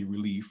completely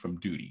relieved from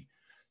duty.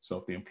 So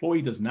if the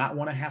employee does not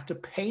want to have to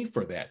pay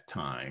for that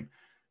time,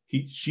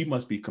 she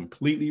must be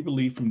completely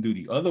relieved from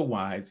duty.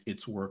 Otherwise,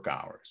 it's work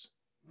hours.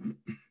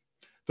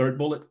 Third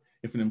bullet,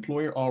 if an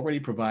employer already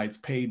provides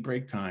paid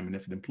break time, and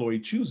if an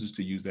employee chooses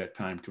to use that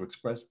time to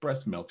express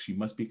breast milk, she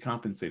must be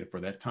compensated for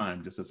that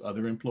time, just as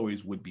other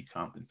employees would be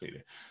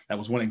compensated. That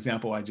was one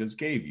example I just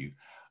gave you.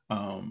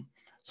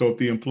 So if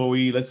the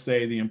employee, let's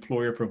say the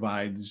employer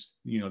provides,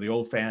 the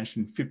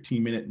old-fashioned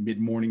 15-minute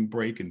mid-morning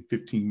break and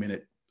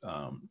 15-minute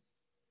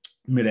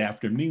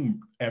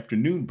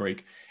mid-afternoon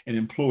break, and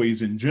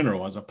employees in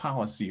general as a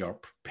policy are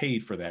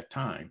paid for that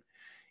time.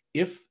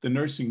 If the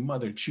nursing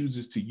mother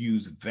chooses to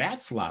use that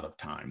slot of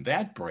time,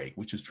 that break,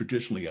 which is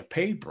traditionally a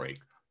paid break,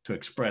 to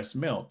express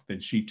milk, then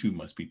she too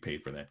must be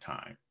paid for that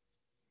time.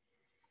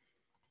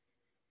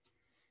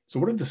 So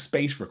what are the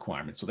space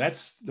requirements? So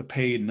that's the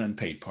paid and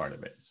unpaid part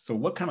of it. So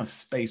what kind of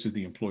space is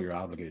the employer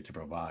obligated to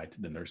provide to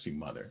the nursing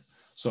mother?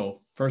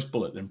 So first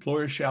bullet, the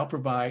employer shall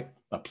provide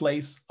a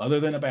place other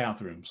than a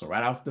bathroom. So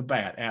right off the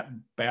bat,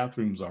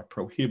 bathrooms are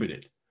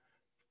prohibited.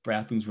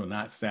 Bathrooms will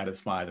not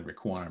satisfy the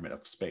requirement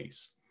of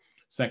space.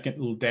 Second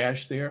little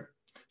dash there,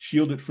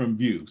 shielded from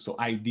view. So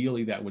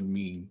ideally that would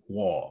mean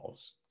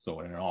walls. So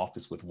in an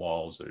office with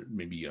walls, or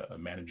maybe a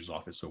manager's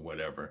office or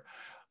whatever.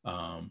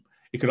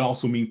 It could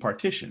also mean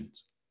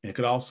partitions. It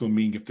could also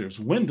mean if there's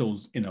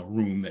windows in a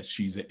room that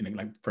she's in,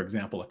 like for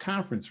example, a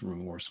conference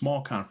room or a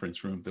small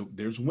conference room,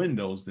 there's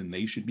windows, then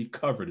they should be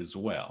covered as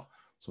well.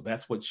 So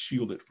that's what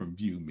shielded from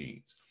view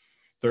means.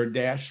 Third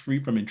dash, free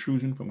from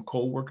intrusion from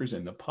coworkers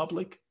and the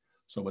public.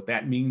 So what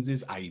that means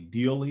is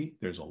ideally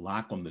there's a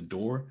lock on the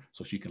door,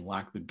 so she can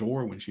lock the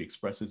door when she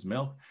expresses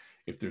milk.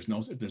 If there's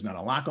not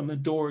a lock on the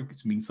door,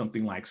 it means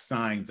something like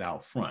signs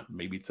out front.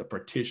 Maybe it's a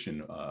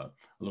partition, a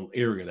little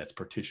area that's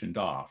partitioned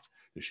off.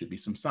 There should be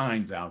some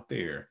signs out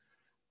there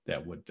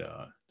that would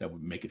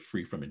make it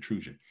free from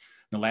intrusion.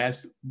 The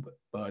last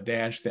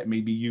dash that may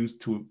be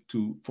used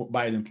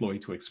by an employee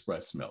to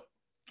express milk.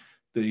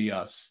 The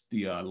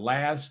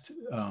last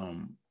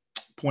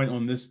point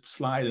on this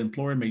slide, an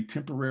employer may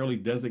temporarily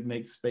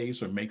designate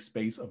space or make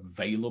space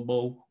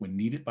available when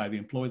needed by the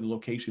employee. The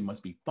location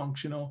must be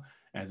functional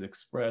as a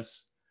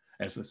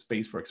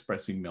space for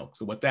expressing milk.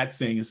 So what that's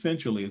saying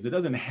essentially is it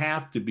doesn't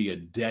have to be a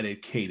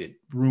dedicated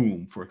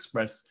room for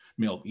express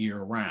milk year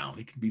round.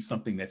 It can be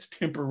something that's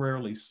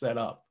temporarily set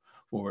up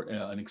for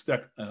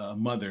a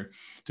mother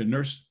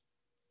to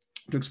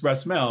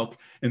express milk.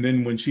 And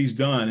then when she's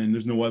done and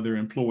there's no other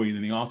employee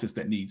in the office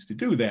that needs to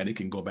do that, it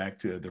can go back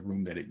to the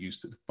room that it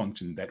used to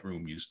function, that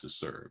room used to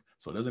serve.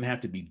 So it doesn't have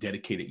to be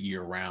dedicated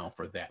year round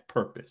for that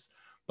purpose.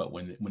 But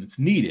when it's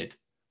needed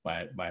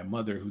by a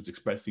mother who's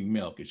expressing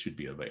milk, it should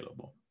be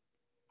available.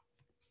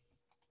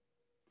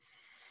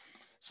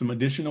 Some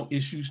additional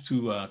issues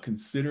to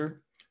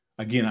consider.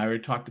 Again, I already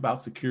talked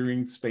about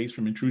securing space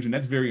from intrusion.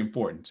 That's very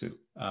important too.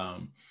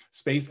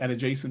 Space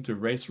adjacent to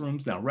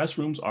restrooms. Now,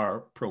 restrooms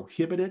are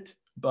prohibited,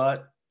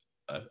 but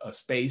a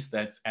space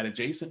that's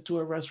adjacent to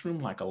a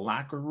restroom, like a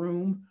locker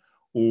room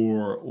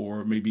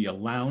or maybe a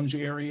lounge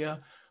area,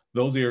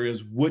 those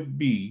areas would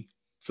be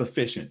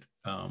sufficient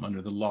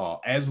under the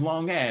law, as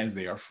long as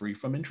they are free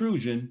from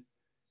intrusion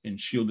and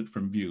shielded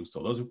from view.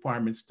 So those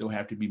requirements still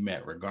have to be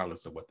met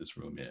regardless of what this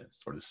room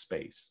is or the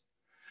space.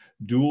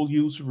 Dual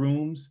use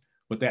rooms,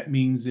 what that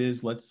means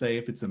is, let's say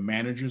if it's a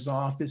manager's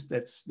office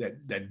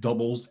that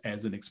doubles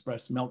as an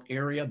express milk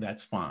area,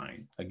 that's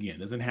fine. Again,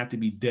 it doesn't have to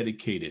be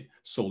dedicated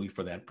solely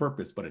for that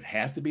purpose, but it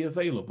has to be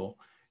available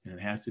and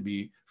it has to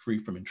be free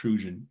from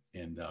intrusion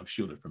and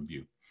shielded from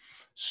view.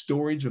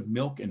 Storage of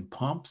milk and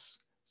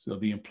pumps. So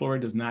the employer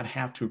does not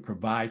have to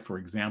provide, for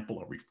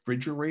example, a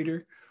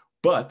refrigerator,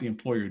 but the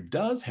employer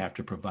does have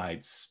to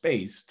provide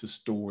space to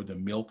store the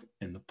milk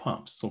and the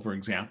pumps. So for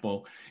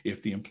example,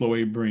 if the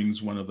employee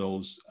brings one of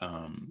those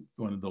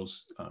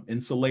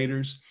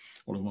insulators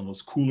or one of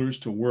those coolers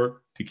to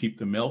work to keep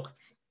the milk,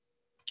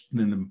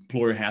 then the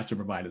employer has to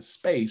provide a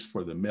space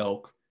for the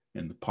milk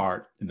and the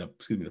pumps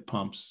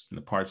and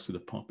the parts to the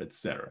pump,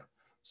 etc.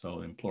 So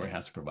the employer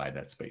has to provide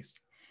that space.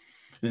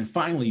 And then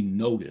finally,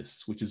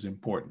 notice, which is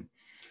important.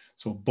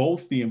 So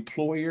both the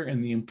employer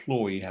and the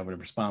employee have a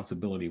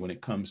responsibility when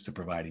it comes to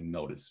providing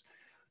notice.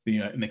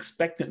 An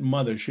expectant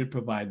mother should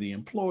provide the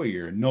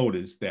employer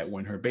notice that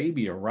when her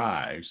baby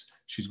arrives,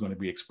 she's going to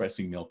be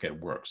expressing milk at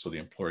work, so the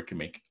employer can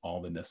make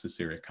all the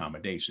necessary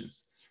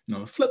accommodations. And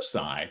on the flip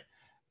side,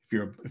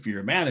 if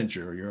you're a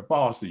manager or you're a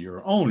boss or you're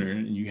an owner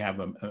and you have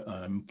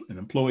an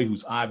employee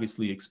who's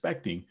obviously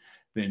expecting,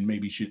 then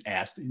maybe you should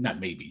ask,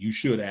 you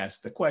should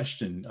ask the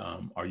question,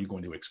 are you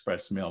going to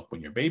express milk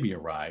when your baby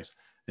arrives?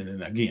 And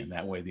then again,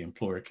 that way the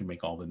employer can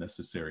make all the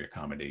necessary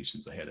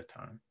accommodations ahead of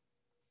time.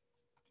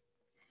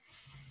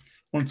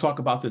 I want to talk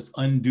about this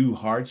undue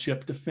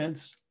hardship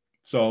defense.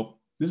 So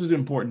this is an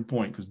important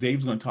point because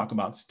Dave's going to talk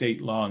about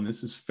state law and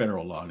this is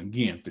federal law. And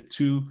again, if the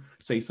two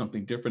say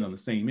something different on the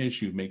same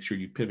issue, make sure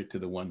you pivot to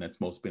the one that's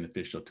most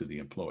beneficial to the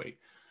employee.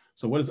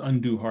 So what does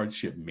undue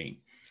hardship mean?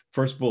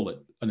 First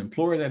bullet, an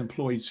employer that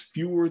employs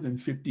fewer than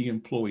 50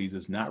 employees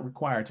is not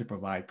required to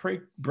provide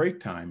break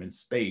time and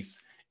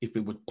space if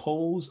it would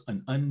pose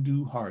an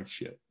undue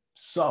hardship.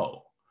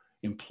 So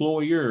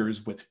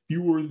employers with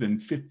fewer than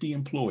 50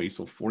 employees,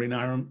 so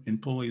 49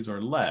 employees or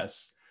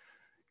less,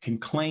 can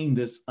claim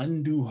this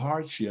undue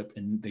hardship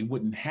and they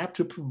wouldn't have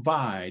to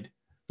provide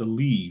the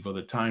leave or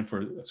the time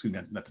for, excuse me,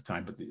 not the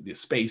time, but the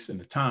space and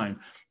the time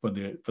for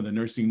the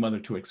nursing mother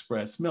to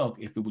express milk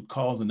if it would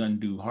cause an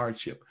undue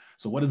hardship.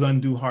 So what does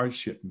undue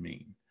hardship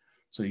mean?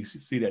 So you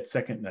see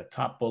that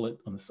top bullet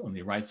on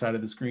the right side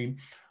of the screen.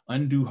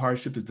 Undue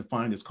hardship is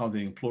defined as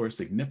causing an employer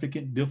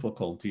significant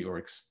difficulty or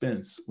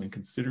expense when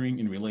considering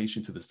in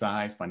relation to the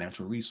size,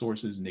 financial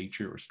resources,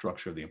 nature, or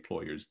structure of the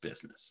employer's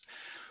business.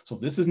 So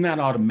this is not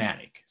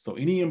automatic. So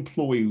any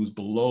employee who's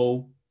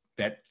below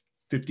that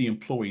 50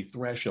 employee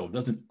threshold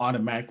doesn't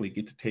automatically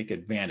get to take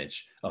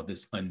advantage of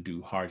this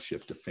undue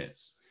hardship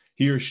defense.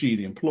 he or she,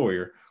 the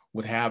employer,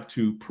 would have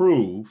to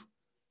prove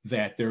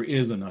that there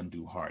is an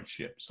undue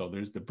hardship. So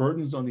there's the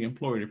burdens on the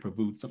employer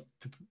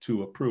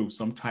to approve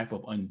some type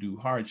of undue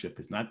hardship.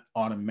 It's not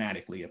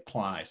automatically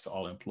applies to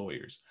all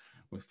employers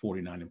with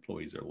 49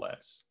 employees or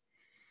less.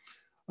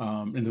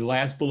 And the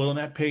last bullet on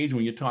that page,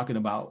 when you're talking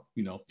about,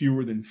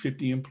 fewer than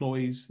 50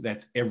 employees,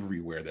 that's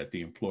everywhere that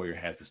the employer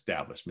has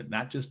establishment,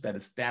 not just that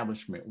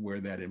establishment where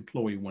that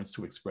employee wants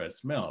to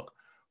express milk,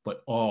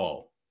 but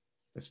all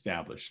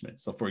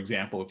establishments. So for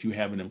example, if you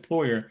have an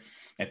employer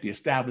at the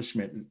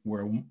establishment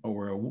where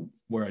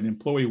an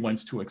employee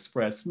wants to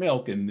express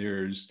milk, and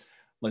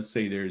let's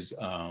say there's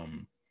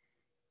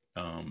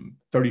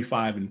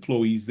 35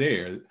 employees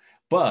there,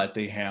 but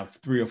they have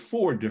 3 or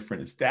 4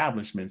 different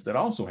establishments that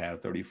also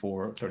have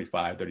 34,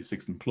 35,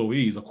 36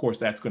 employees. Of course,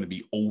 that's going to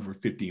be over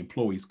 50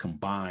 employees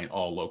combined,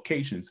 all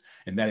locations,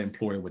 and that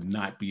employer would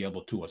not be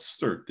able to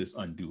assert this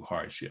undue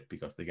hardship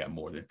because they got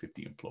more than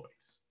 50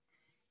 employees.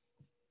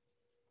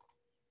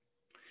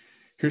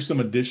 Here's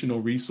some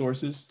additional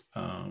resources.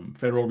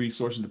 Federal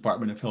Resources,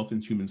 Department of Health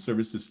and Human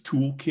Services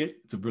toolkit.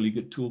 It's a really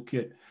good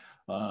toolkit.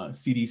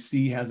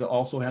 CDC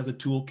also has a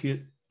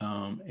toolkit.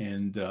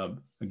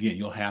 Again,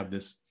 you'll have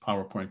this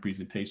PowerPoint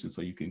presentation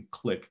so you can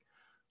click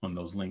on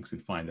those links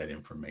and find that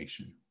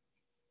information.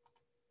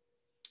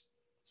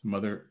 Some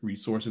other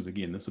resources,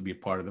 again, this will be a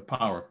part of the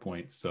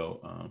PowerPoint,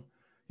 so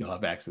you'll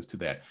have access to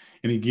that.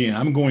 And again,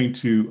 I'm going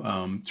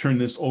to turn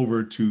this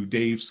over to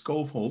Dave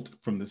Skovholt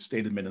from the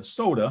state of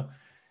Minnesota,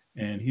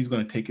 and he's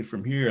going to take it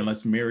from here,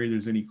 unless Mary,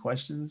 there's any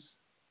questions.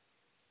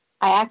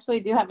 I actually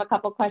do have a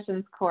couple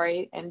questions,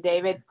 Corey, and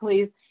David,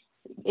 please,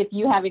 if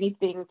you have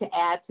anything to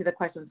add to the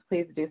questions,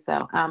 please do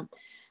so.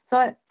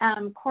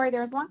 Corey,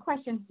 there's one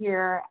question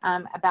here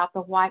about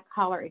the white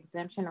collar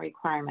exemption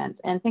requirements,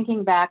 and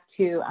thinking back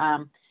to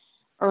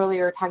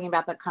earlier talking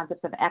about the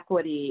concepts of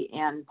equity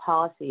and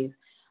policies.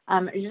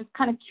 Just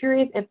kind of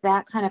curious if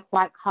that kind of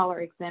white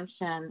collar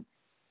exemption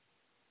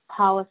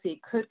policy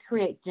could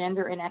create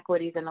gender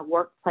inequities in the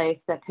workplace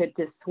that could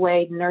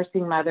dissuade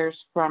nursing mothers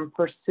from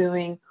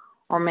pursuing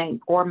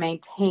or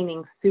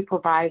maintaining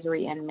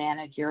supervisory and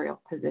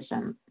managerial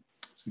positions.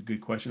 It's a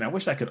good question. I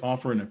wish I could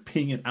offer an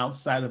opinion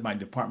outside of my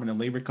Department of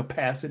Labor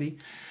capacity,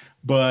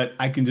 but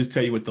I can just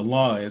tell you what the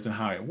law is and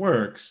how it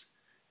works.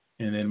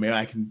 And then maybe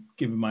I can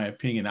give my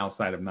opinion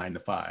outside of 9 to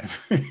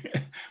 5. But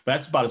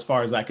that's about as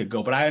far as I could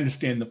go. But I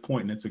understand the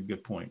point, and it's a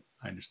good point.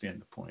 I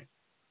understand the point.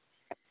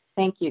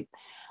 Thank you.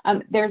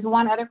 There's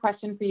one other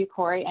question for you,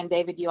 Corey, and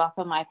David, you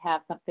also might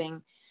have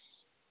something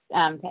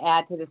to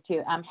add to this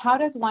too. How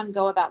does one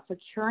go about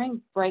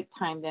securing break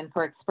time then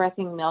for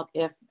expressing milk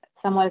if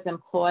someone is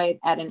employed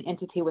at an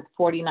entity with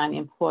 49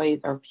 employees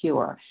or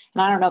fewer?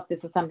 And I don't know if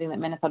this is something that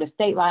Minnesota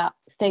state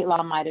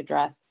law might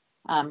address,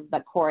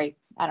 but Corey,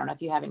 I don't know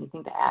if you have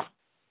anything to add.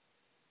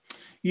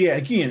 Yeah,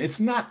 again, it's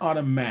not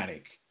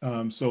automatic.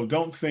 So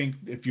don't think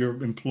if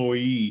your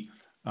employee,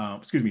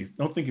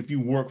 don't think if you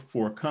work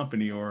for a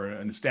company or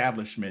an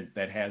establishment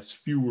that has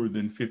fewer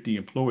than 50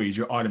 employees,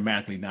 you're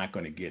automatically not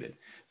going to get it.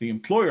 The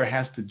employer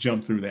has to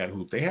jump through that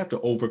hoop. They have to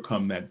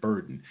overcome that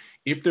burden.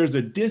 If there's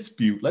a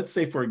dispute, let's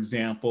say, for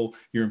example,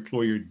 your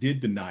employer did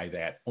deny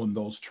that on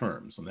those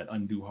terms, on that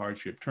undue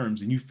hardship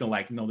terms, and you feel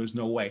like, no, there's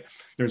no way.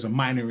 There's a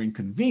minor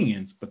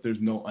inconvenience, but there's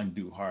no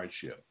undue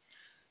hardship.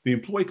 The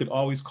employee could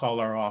always call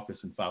our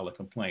office and file a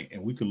complaint,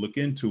 and we could look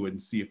into it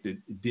and see if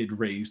it did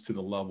raise to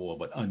the level of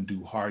an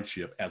undue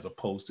hardship as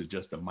opposed to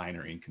just a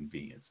minor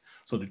inconvenience.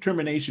 So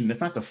determination, that's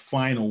not the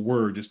final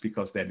word just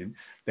because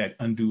that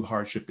undue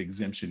hardship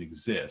exemption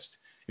exists.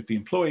 If the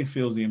employee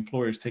feels the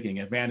employer is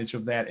taking advantage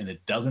of that and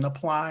it doesn't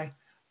apply,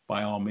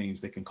 by all means,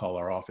 they can call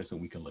our office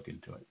and we can look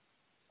into it.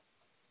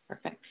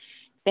 Perfect.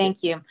 Thank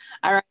you.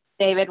 All right.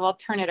 David, we'll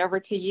turn it over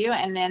to you.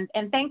 And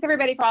thanks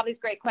everybody for all these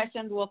great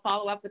questions. We'll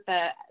follow up with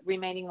the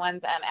remaining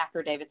ones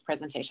after David's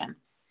presentation.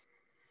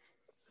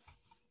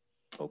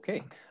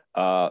 Okay.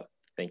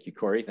 Thank you,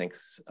 Corey.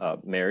 Thanks,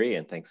 Mary,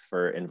 and thanks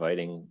for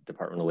inviting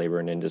Department of Labor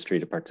and Industry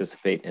to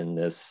participate in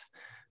this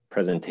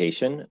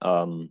presentation.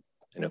 I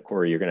know,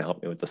 Corey, you're going to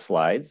help me with the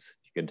slides.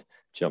 If you could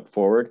jump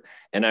forward.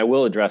 And I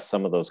will address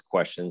some of those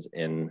questions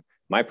in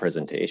my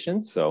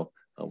presentation. So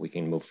we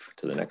can move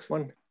to the next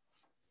one.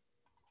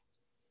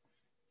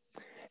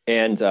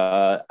 And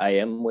I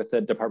am with the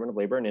Department of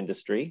Labor and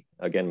Industry.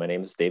 Again, my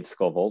name is Dave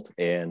Skovholt,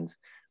 and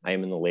I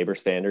am in the Labor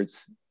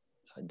Standards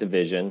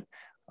Division,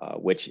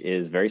 which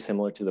is very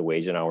similar to the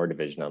Wage and Hour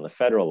Division on the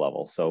federal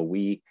level. So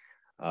we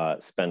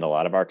spend a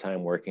lot of our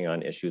time working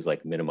on issues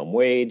like minimum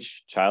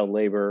wage, child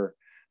labor,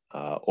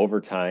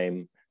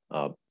 overtime,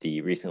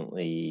 the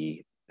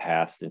recently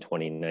passed in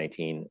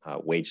 2019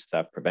 Wage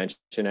Theft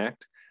Prevention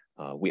Act.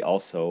 We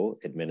also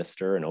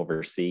administer and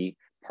oversee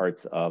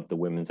parts of the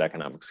Women's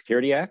Economic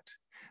Security Act.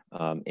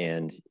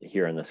 And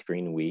here on the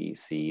screen, we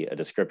see a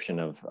description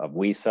of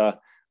WESA.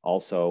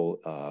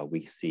 Also,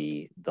 we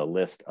see the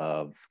list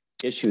of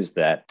issues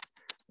that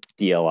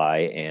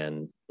DLI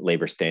and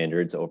labor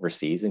standards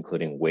oversees,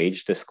 including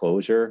wage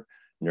disclosure,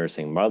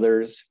 nursing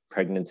mothers,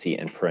 pregnancy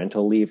and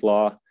parental leave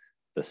law,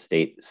 the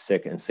state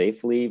sick and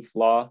safe leave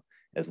law,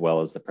 as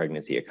well as the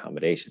pregnancy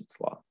accommodations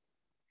law.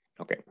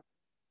 Okay.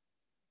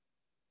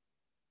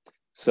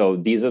 So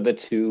these are the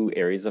two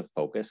areas of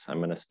focus I'm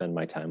going to spend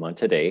my time on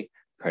today: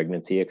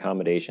 pregnancy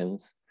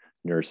accommodations,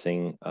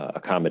 nursing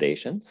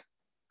accommodations.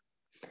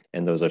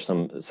 And those are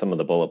some of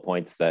the bullet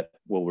points that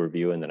we'll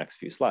review in the next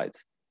few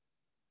slides.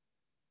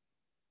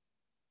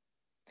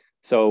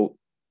 So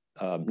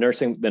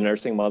the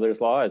Nursing Mothers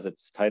Law, as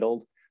it's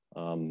titled,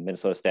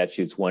 Minnesota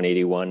Statutes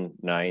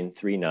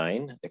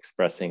 181-939,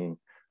 expressing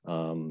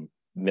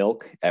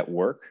milk at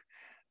work.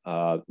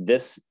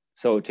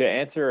 So to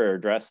answer or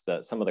address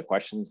some of the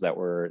questions that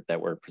were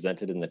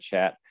presented in the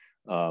chat,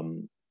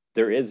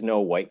 there is no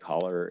white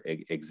collar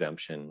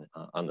exemption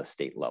on the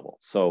state level.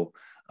 So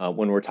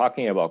when we're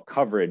talking about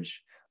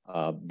coverage,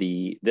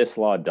 this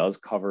law does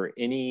cover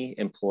any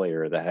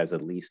employer that has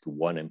at least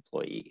one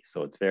employee.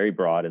 So it's very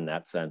broad in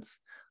that sense.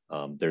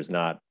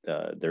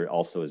 There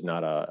also is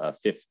not a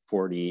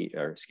 50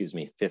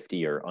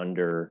 or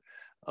under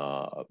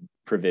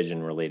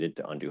provision related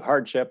to undue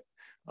hardship.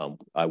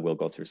 I will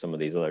go through some of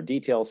these other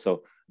details.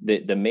 So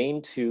the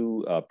main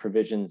two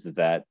provisions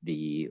that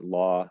the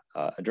law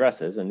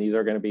addresses, and these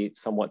are going to be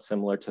somewhat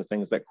similar to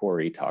things that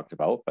Corey talked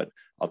about, but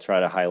I'll try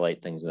to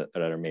highlight things that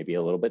are maybe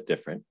a little bit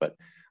different, but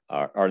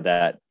are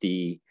that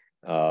the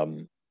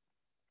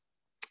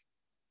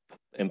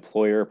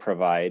employer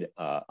provide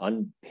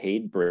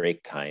unpaid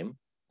break time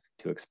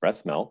to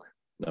express milk,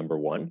 number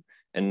one,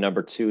 and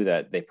number two,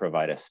 that they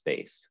provide a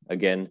space.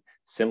 Again,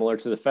 similar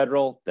to the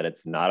federal, that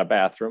it's not a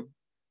bathroom,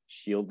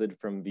 shielded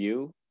from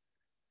view,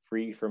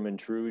 free from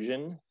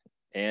intrusion,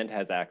 and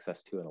has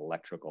access to an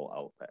electrical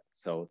outlet.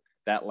 So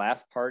that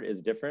last part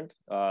is different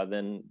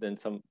than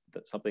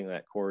something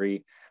that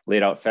Corey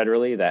laid out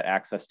federally. That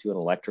access to an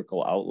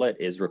electrical outlet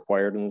is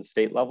required in the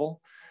state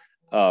level.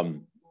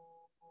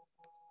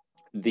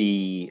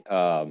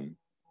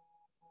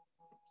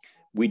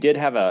 We did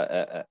have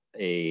a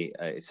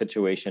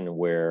situation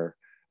where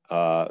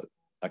a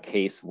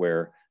case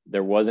where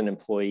there was an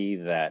employee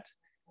that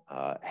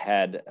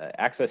had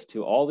access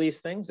to all these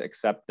things,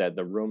 except that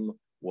the room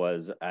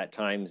was at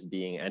times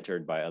being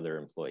entered by other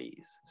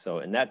employees. So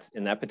in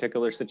that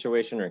particular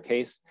situation or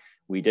case,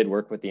 we did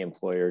work with the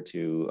employer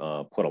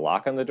to put a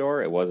lock on the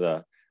door. It was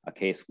a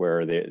case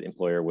where the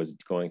employer was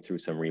going through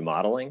some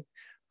remodeling.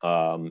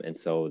 And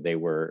so they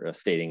were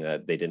stating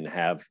that they didn't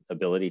have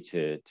ability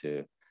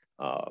to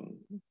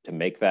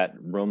make that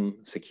room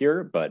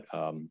secure, but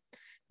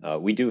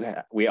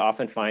we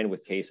often find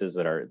with cases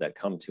that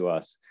come to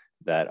us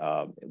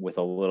that with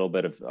a little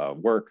bit of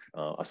work,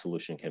 a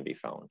solution can be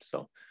found.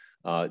 So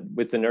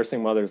with the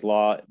Nursing Mothers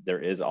Law,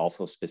 there is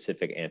also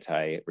specific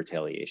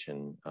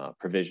anti-retaliation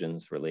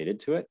provisions related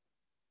to it.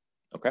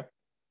 Okay.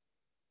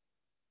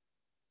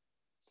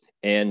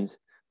 And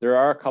there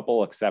are a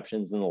couple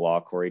exceptions in the law.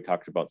 Corey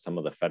talked about some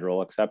of the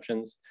federal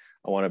exceptions.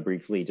 I want to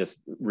briefly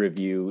just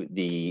review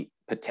the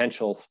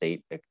potential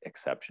state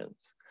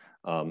exceptions.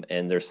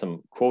 And there's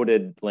some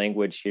quoted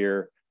language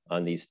here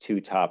on these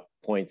two top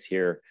points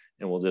here,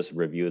 and we'll just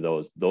review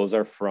those. Those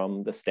are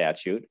from the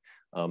statute.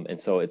 And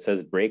so it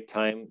says break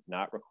time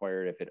not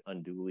required if it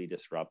unduly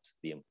disrupts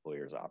the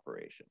employer's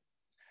operation.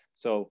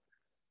 So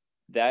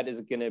that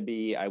is going to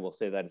be, I will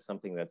say that is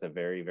something that's a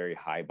very, very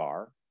high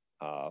bar,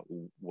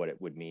 what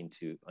it would mean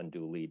to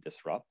unduly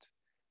disrupt.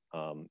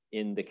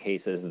 In the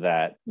cases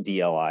that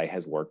DLI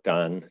has worked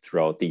on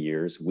throughout the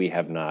years, we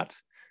have not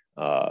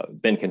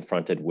been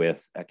confronted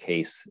with a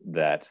case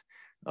that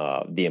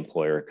the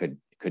employer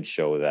could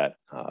show that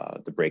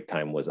the break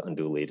time was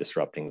unduly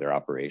disrupting their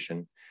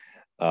operation.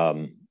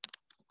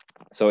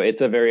 So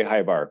it's a very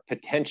high bar.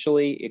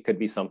 Potentially, it could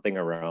be something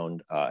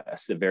around a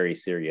very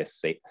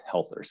serious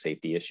health or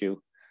safety issue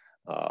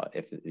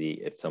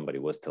if somebody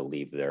was to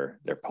leave their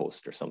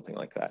post or something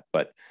like that.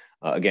 But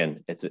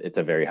again, it's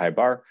a very high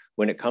bar.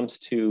 When it comes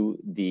to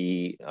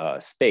the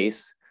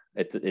space,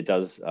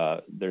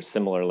 there's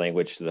similar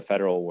language to the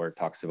federal where it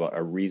talks about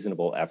a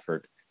reasonable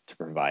effort to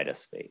provide a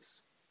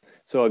space.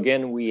 So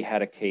again, we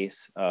had a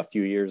case a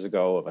few years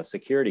ago of a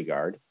security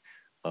guard.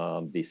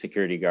 The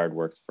security guard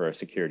works for a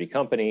security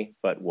company,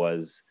 but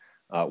was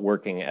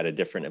working at a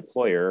different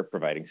employer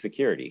providing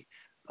security.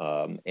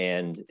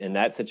 And in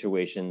that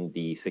situation,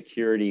 the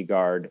security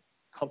guard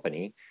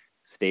company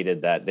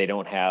stated that they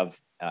don't have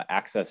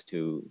access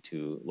to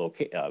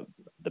locate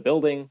the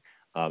building.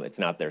 It's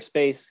not their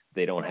space.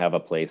 They don't have a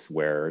place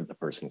where the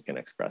person can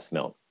express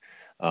milk.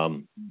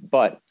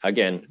 But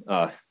again,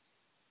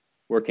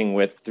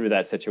 working through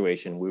that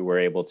situation, we were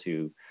able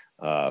to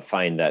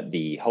find that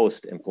the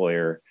host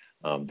employer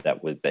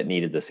that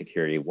needed the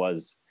security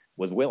was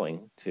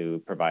willing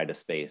to provide a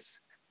space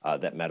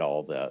that met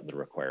all the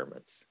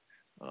requirements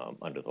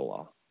under the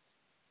law.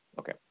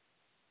 Okay.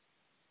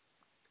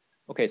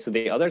 Okay, so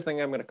the other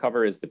thing I'm going to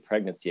cover is the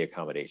pregnancy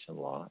accommodation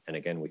law. And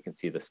again, we can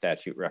see the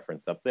statute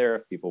reference up there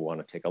if people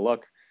want to take a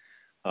look.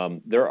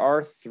 There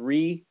are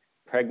 3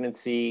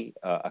 pregnancy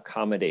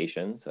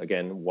accommodations,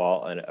 again,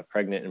 while a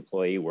pregnant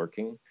employee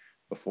working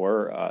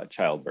before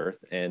childbirth.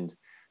 And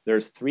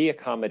there's 3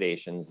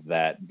 accommodations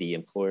that the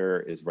employer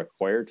is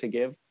required to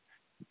give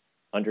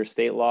under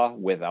state law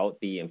without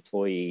the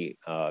employee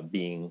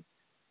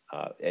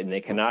and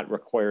they cannot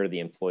require the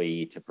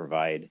employee to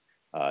provide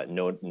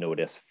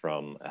notice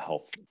from a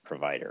health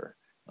provider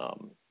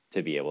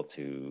to be able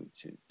to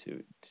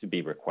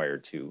be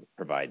required to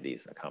provide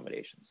these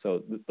accommodations.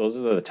 So those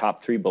are the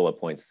top 3 bullet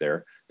points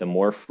there. The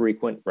more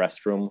frequent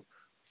restroom,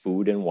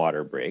 food, and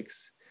water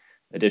breaks,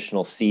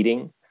 additional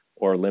seating,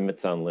 or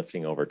limits on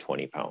lifting over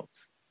 20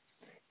 pounds.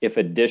 If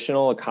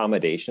additional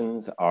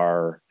accommodations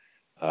are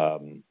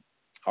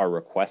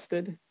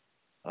requested,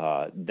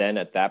 then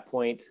at that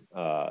point,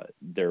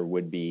 there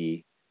would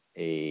be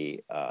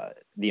the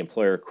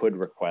employer could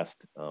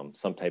request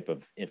some type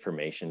of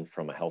information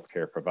from a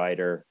healthcare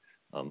provider,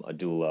 a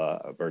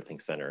doula, a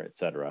birthing center, et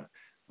cetera,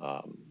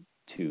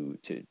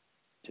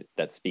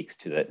 that speaks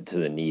to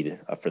the need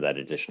for that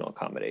additional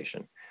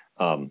accommodation.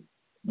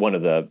 One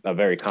of a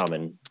very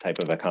common type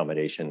of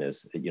accommodation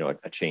is,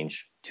 a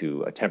change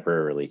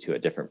temporarily to a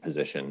different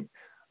position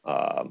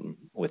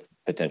with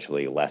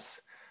potentially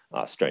less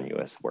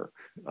strenuous work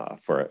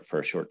for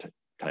a short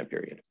time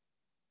period.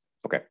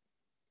 Okay.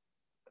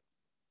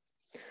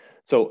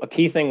 So a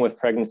key thing with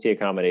pregnancy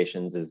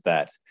accommodations is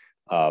that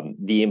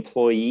the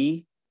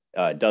employee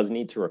does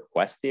need to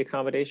request the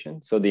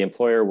accommodation. So the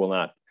employer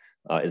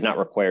is not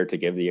required to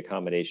give the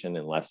accommodation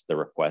unless the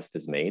request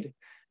is made.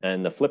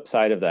 And the flip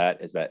side of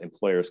that is that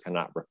employers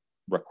cannot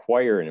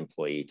require an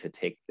employee to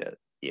take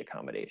the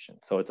accommodation.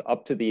 So it's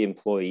up to the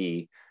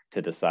employee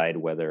to decide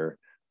whether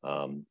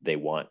they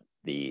want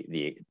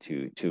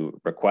to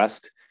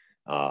request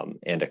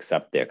and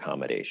accept the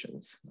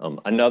accommodations.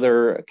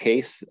 Another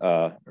case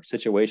or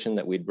situation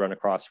that we'd run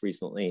across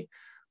recently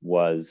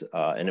was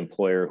an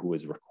employer who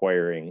was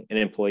an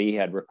employee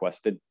had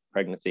requested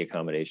pregnancy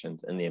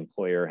accommodations, and the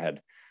employer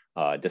had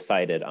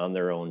decided on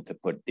their own to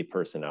put the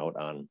person out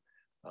on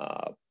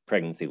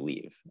pregnancy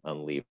leave,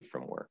 on leave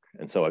from work.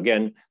 And so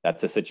again,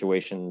 that's a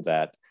situation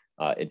that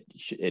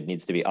it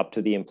needs to be up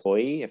to the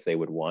employee if they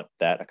would want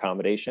that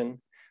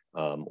accommodation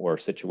or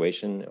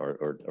situation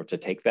or to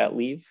take that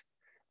leave.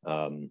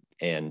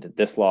 And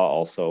this law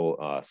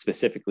also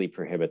specifically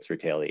prohibits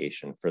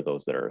retaliation for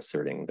those that are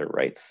asserting their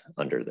rights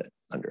under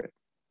it.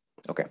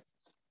 Okay.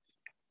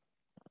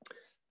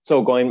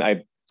 So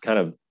I kind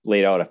of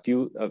laid out a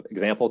few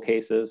example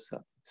cases,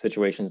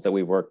 situations that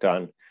we worked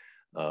on.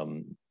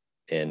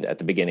 And at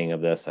the beginning of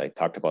this, I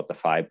talked about the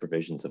 5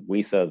 provisions of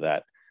WISA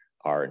that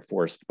are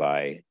enforced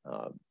by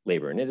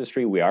labor and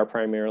industry. We are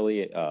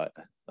primarily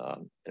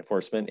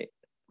enforcement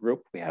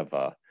group. We have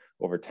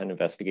over 10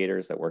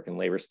 investigators that work in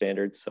labor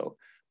standards. So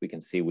we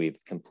can see we've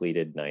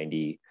completed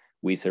 90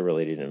 WISA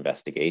related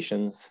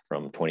investigations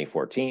from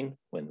 2014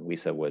 when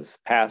WISA was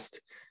passed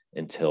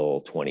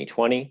until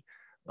 2020.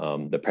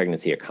 The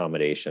pregnancy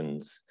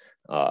accommodations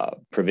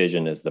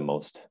provision is the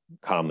most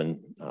common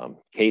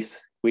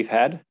case we've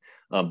had,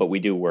 but we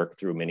do work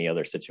through many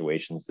other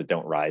situations that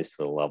don't rise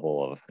to the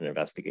level of an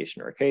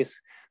investigation or a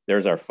case.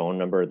 There's our phone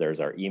number, there's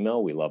our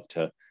email. We love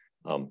to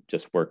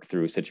just work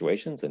through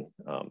situations and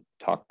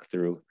talk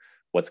through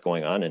what's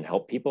going on and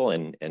help people,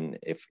 and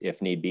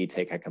if need be,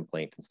 take a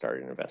complaint and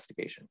start an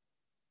investigation.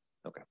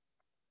 Okay.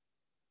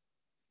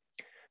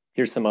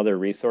 Here's some other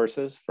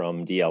resources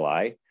from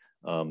DLI.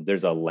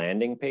 There's a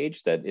landing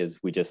page that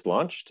we just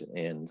launched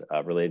and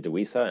related to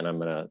WISA, and I'm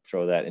gonna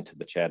throw that into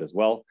the chat as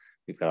well.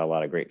 We've got a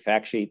lot of great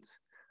fact sheets.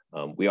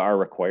 We are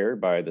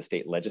required by the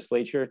state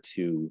legislature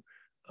to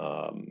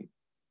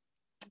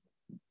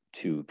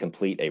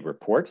complete a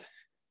report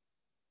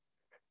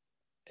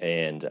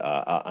and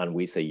on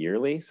WISA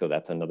yearly. So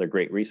that's another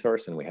great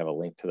resource, and we have a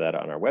link to that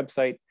on our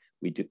website.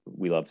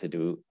 We love to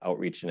do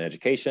outreach and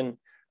education,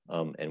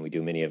 and we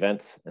do many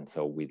events. And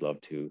so we'd love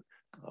to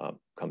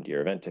come to your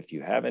event if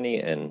you have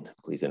any, and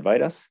please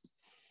invite us.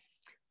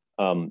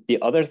 The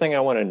other thing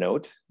I want to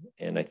note,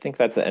 and I think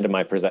that's the end of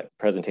my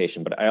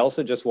presentation, but I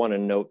also just want to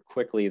note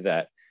quickly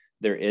that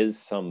there is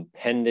some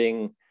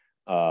pending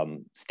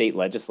state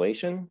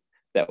legislation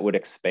that would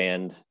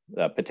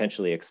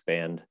potentially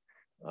expand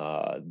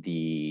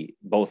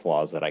both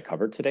laws that I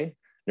covered today.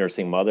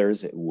 Nursing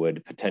mothers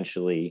would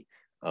potentially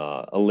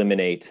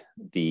eliminate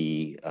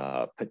the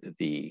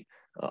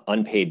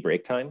unpaid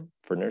break time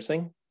for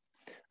nursing,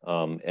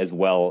 as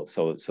well,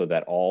 so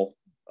that all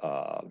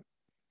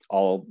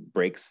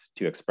breaks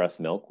to express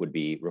milk would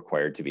be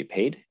required to be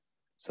paid.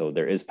 So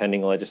there is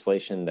pending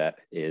legislation that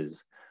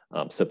is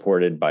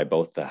supported by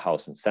both the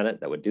House and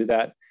Senate that would do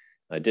that.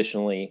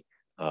 Additionally,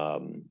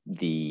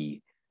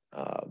 the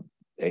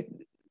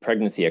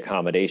pregnancy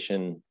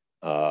accommodation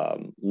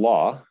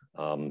law,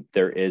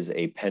 there is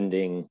a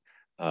pending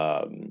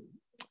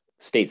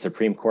state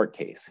Supreme Court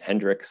case,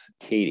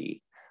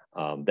 Hendricks-Cady,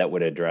 that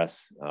would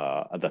address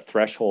the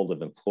threshold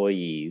of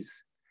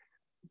employees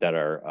that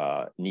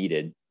are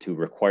needed to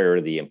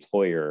require the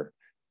employer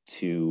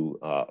to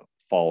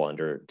fall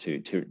under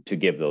to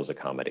give those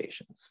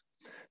accommodations.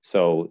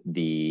 So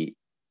there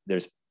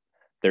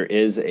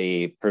is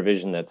a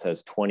provision that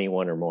says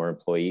 21 or more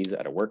employees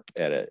at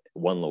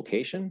one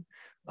location,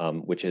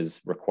 which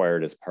is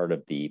required as part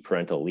of the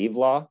parental leave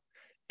law.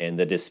 And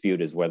the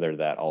dispute is whether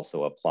that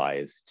also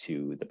applies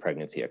to the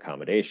pregnancy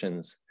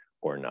accommodations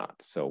or not.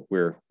 So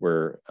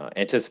we're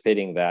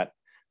anticipating that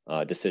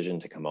decision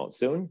to come out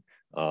soon.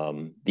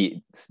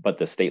 But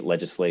the state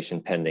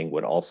legislation pending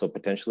would also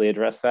potentially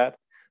address that,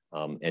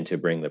 and to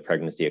bring the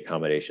pregnancy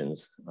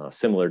accommodations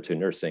similar to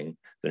the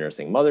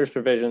nursing mother's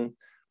provision,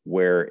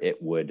 where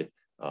it would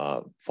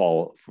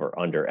fall for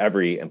under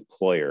every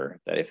employer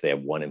that if they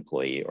have one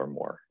employee or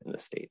more in the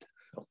state.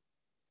 So,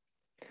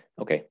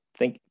 okay,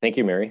 thank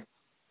you, Mary.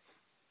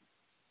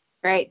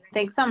 Great,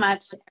 thanks so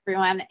much,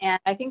 everyone. And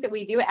I think that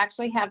we do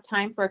actually have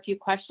time for a few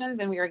questions,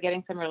 and we are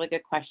getting some really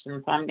good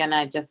questions. So I'm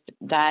gonna just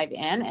dive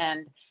in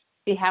and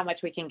see how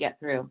much we can get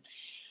through.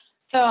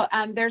 So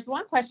there's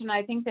one question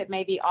I think that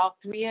maybe all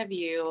three of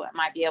you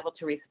might be able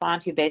to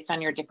respond to based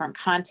on your different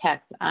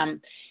contexts.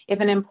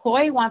 If an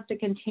employee wants to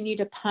continue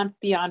to pump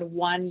beyond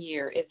 1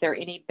 year, is there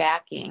any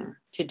backing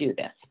to do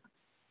this?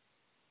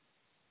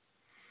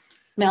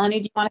 Melanie,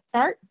 do you want to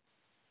start?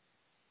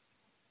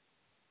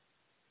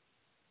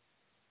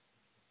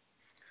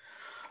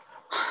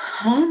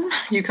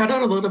 You cut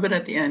out a little bit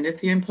at the end. If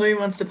the employee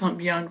wants to pump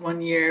beyond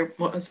 1 year,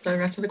 what was the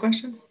rest of the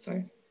question?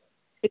 Sorry.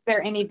 Is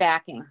there any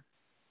backing?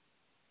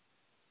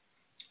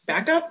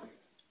 Backup?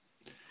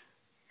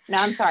 No,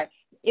 I'm sorry.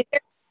 Is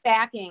there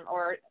backing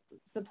or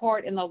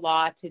support in the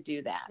law to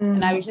do that?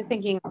 And I was just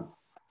thinking,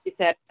 you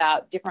said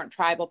about different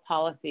tribal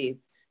policies,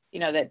 you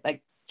know, that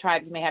like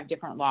tribes may have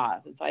different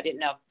laws. And so I didn't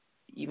know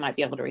if you might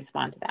be able to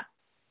respond to that.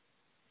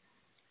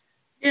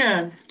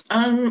 Yeah,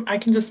 I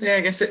can just say,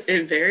 I guess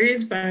it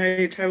varies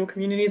by tribal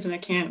communities, and I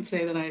can't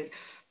say that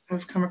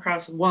I've come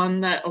across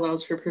one that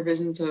allows for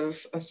provisions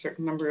of a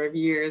certain number of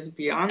years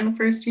beyond the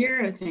first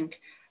year. I think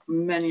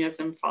many of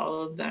them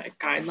follow that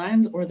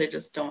guidelines, or they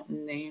just don't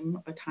name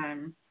a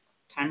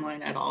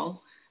timeline at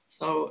all.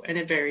 So, and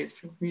it varies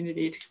from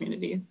community to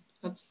community.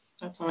 That's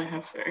all I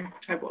have for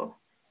tribal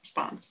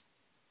response.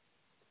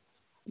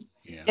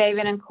 Yeah.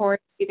 David and Corey,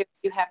 either of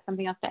you have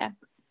something else to add?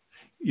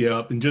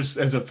 Yeah, and just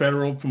as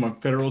from a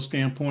federal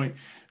standpoint,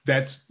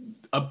 that's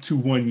up to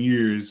 1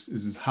 year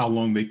is how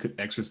long they could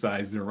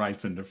exercise their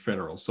rights under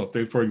federal. So if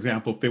they, for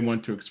example, if they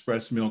want to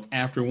express milk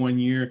after 1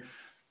 year,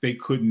 they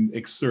couldn't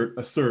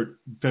assert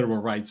federal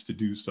rights to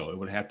do so. It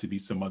would have to be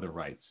some other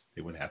rights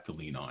they would have to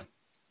lean on.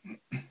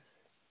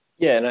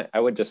 Yeah, and I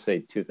would just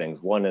say two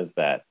things. One is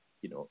that,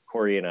 you know,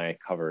 Corey and I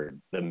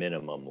covered the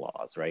minimum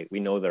laws, right?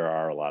 We know there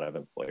are a lot of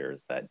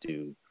employers that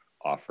do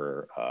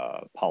offer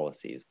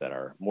policies that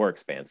are more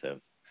expansive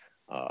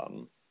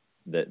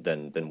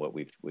than what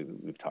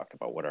we've talked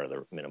about. What are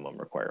the minimum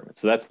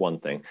requirements? So that's one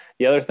thing.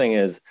 The other thing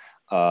is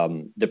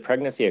the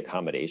pregnancy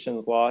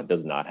accommodations law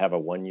does not have a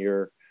 1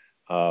 year.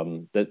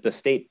 The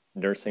state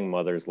nursing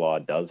mothers law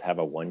does have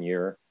a 1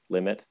 year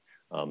limit.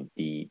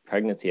 The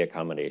pregnancy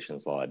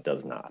accommodations law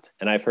does not.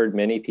 And I've heard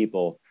many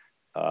people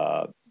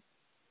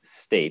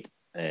state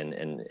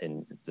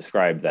and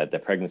describe that the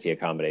pregnancy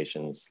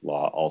accommodations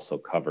law also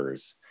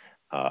covers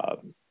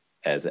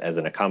as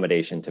an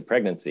accommodation to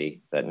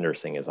pregnancy, that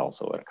nursing is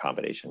also an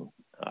accommodation,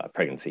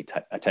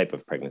 a type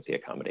of pregnancy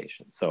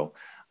accommodation. So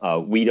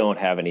we don't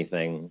have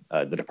anything,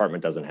 the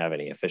department doesn't have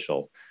any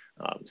official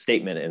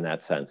statement in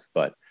that sense,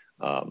 but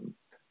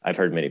I've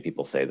heard many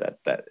people say that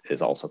that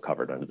is also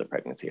covered under the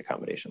pregnancy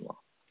accommodation law.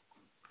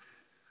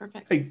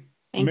 Perfect. Hey,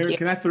 Thank Mary, you.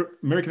 can I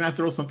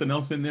throw something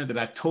else in there that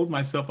I told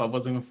myself I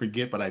wasn't going to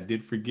forget, but I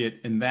did forget,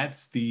 and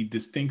that's the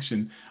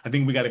distinction. I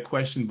think we got a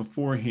question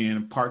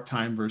beforehand: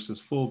 part-time versus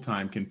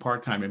full-time. Can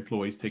part-time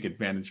employees take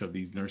advantage of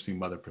these nursing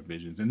mother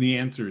provisions? And the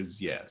answer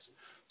is yes.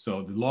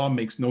 So the law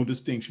makes no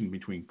distinction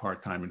between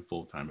part-time and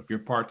full-time. If you're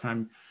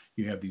part-time,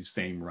 you have these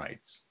same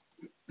rights.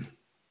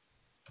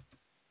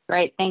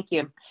 Great, thank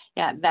you.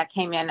 Yeah, that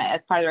came in as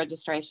part of the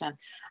registration.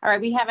 All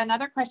right, we have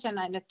another question,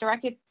 and it's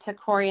directed to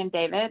Corey and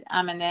David.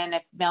 And then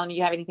if Melanie,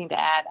 you have anything to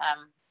add,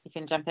 you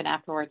can jump in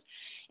afterwards.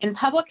 In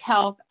public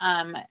health,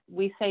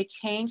 we say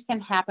change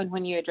can happen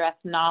when you address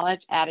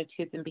knowledge,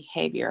 attitudes, and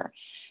behavior.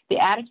 The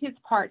attitudes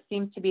part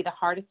seems to be the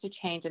hardest to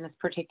change in this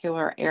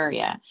particular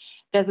area.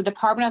 Does the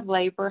Department of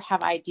Labor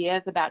have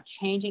ideas about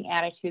changing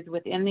attitudes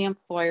within the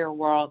employer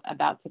world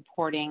about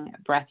supporting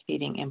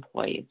breastfeeding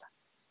employees?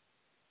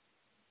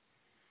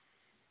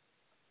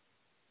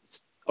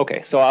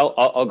 Okay, so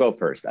I'll go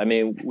first. I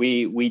mean,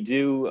 we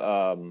do,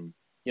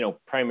 you know,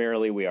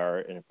 primarily we are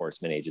an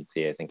enforcement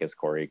agency, I think, as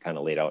Corey kind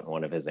of laid out in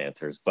one of his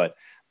answers. But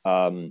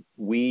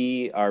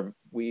we,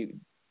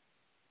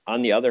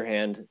 on the other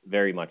hand,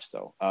 very much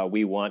so.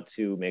 We want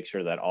to make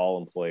sure that all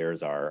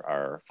employers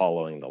are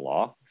following the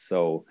law.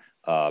 So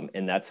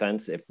in that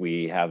sense, if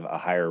we have a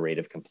higher rate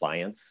of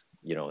compliance,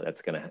 you know,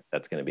 that's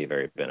gonna be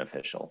very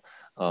beneficial.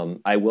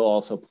 I will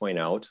also point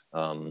out,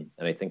 and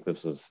I think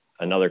this was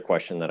another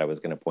question that I was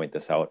going to point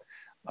this out,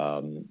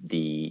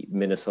 the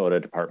Minnesota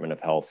Department of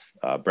Health's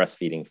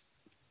breastfeeding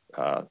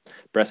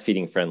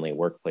friendly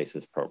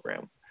workplaces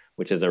program,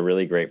 which is a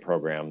really great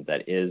program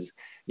that is,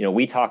 you know,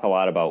 we talk a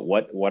lot about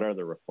what are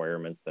the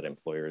requirements that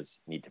employers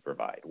need to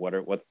provide?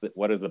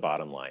 What is the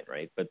bottom line,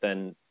 right? But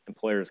then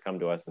employers come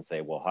to us and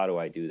say, well, how do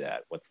I do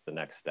that? What's the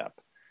next step?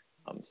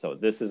 So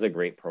this is a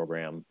great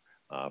program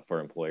for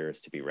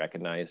employers to be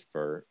recognized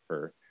for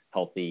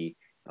healthy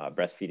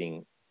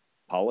breastfeeding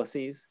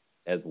policies,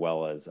 as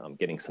well as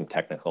getting some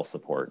technical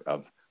support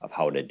of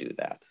how to do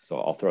that. So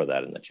I'll throw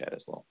that in the chat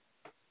as well.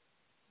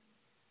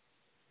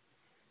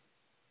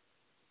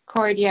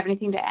 Corey, do you have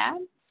anything to add?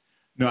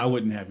 No, I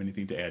wouldn't have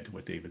anything to add to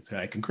what David said.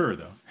 I concur,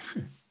 though.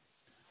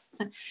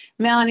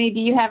 Melanie, do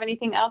you have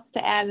anything else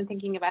to add in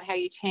thinking about how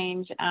you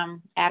change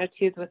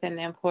attitudes within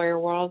the employer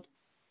world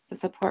to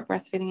support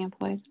breastfeeding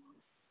employees?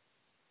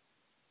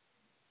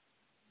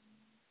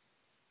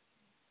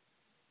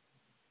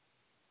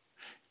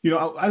 You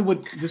know, I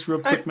would just real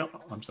quick,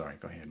 I'm sorry,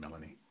 go ahead,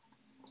 Melanie.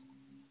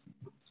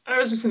 I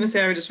was just going to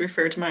say, I would just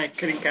refer to my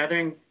kind of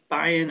gathering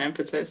buy-in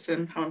emphasis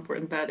and how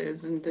important that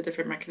is and the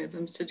different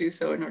mechanisms to do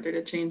so in order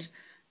to change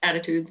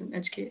attitudes and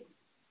educate.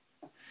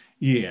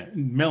 Yeah,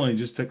 Melanie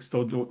just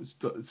stole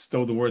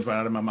the words right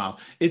out of my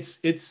mouth.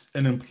 It's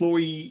an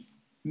employee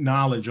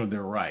knowledge of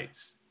their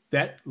rights.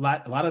 A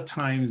lot of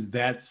times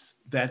that's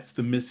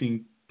the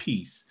missing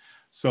piece.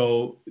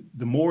 So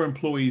the more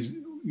employees,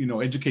 you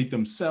know, educate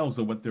themselves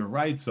on what their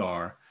rights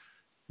are,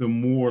 the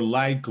more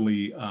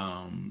likely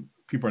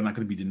people are not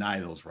going to be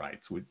denied those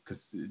rights,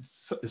 because it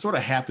sort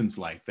of happens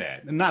like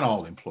that. And not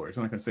all employers.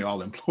 I'm not going to say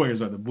all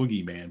employers are the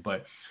boogeyman,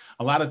 but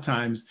a lot of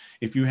times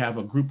if you have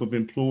a group of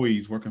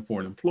employees working for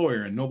an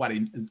employer and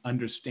nobody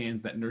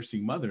understands that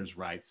nursing mother's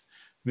rights,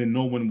 then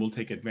no one will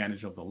take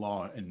advantage of the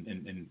law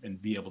and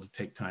be able to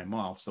take time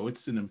off. So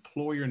it's an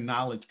employer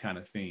knowledge kind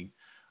of thing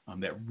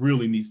that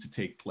really needs to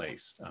take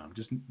place.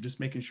 Just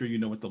making sure you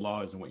know what the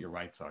law is and what your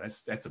rights are.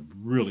 That's a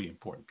really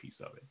important piece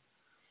of it.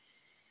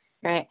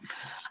 Great.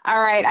 All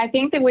right. I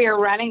think that we are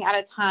running out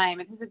of time.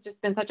 This has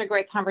just been such a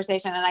great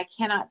conversation, and I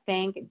cannot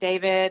thank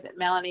David,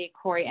 Melanie,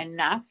 Corey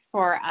enough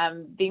for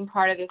being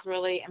part of this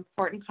really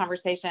important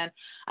conversation.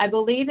 I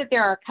believe that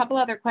there are a couple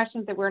other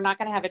questions that we're not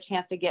going to have a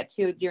chance to get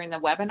to during the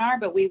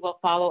webinar, but we will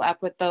follow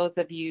up with those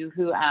of you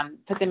who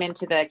put them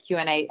into the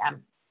Q&A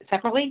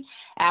separately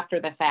after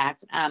the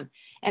fact. And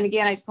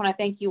again, I just want to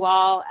thank you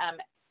all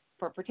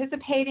for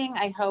participating.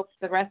 I hope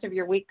the rest of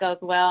your week goes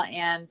well.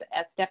 And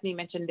as Stephanie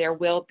mentioned, there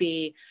will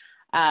be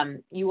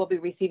you will be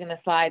receiving the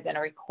slides and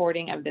a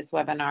recording of this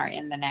webinar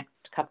in the next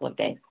couple of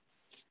days.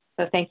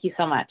 So thank you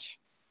so much.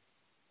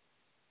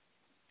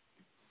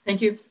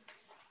 Thank you.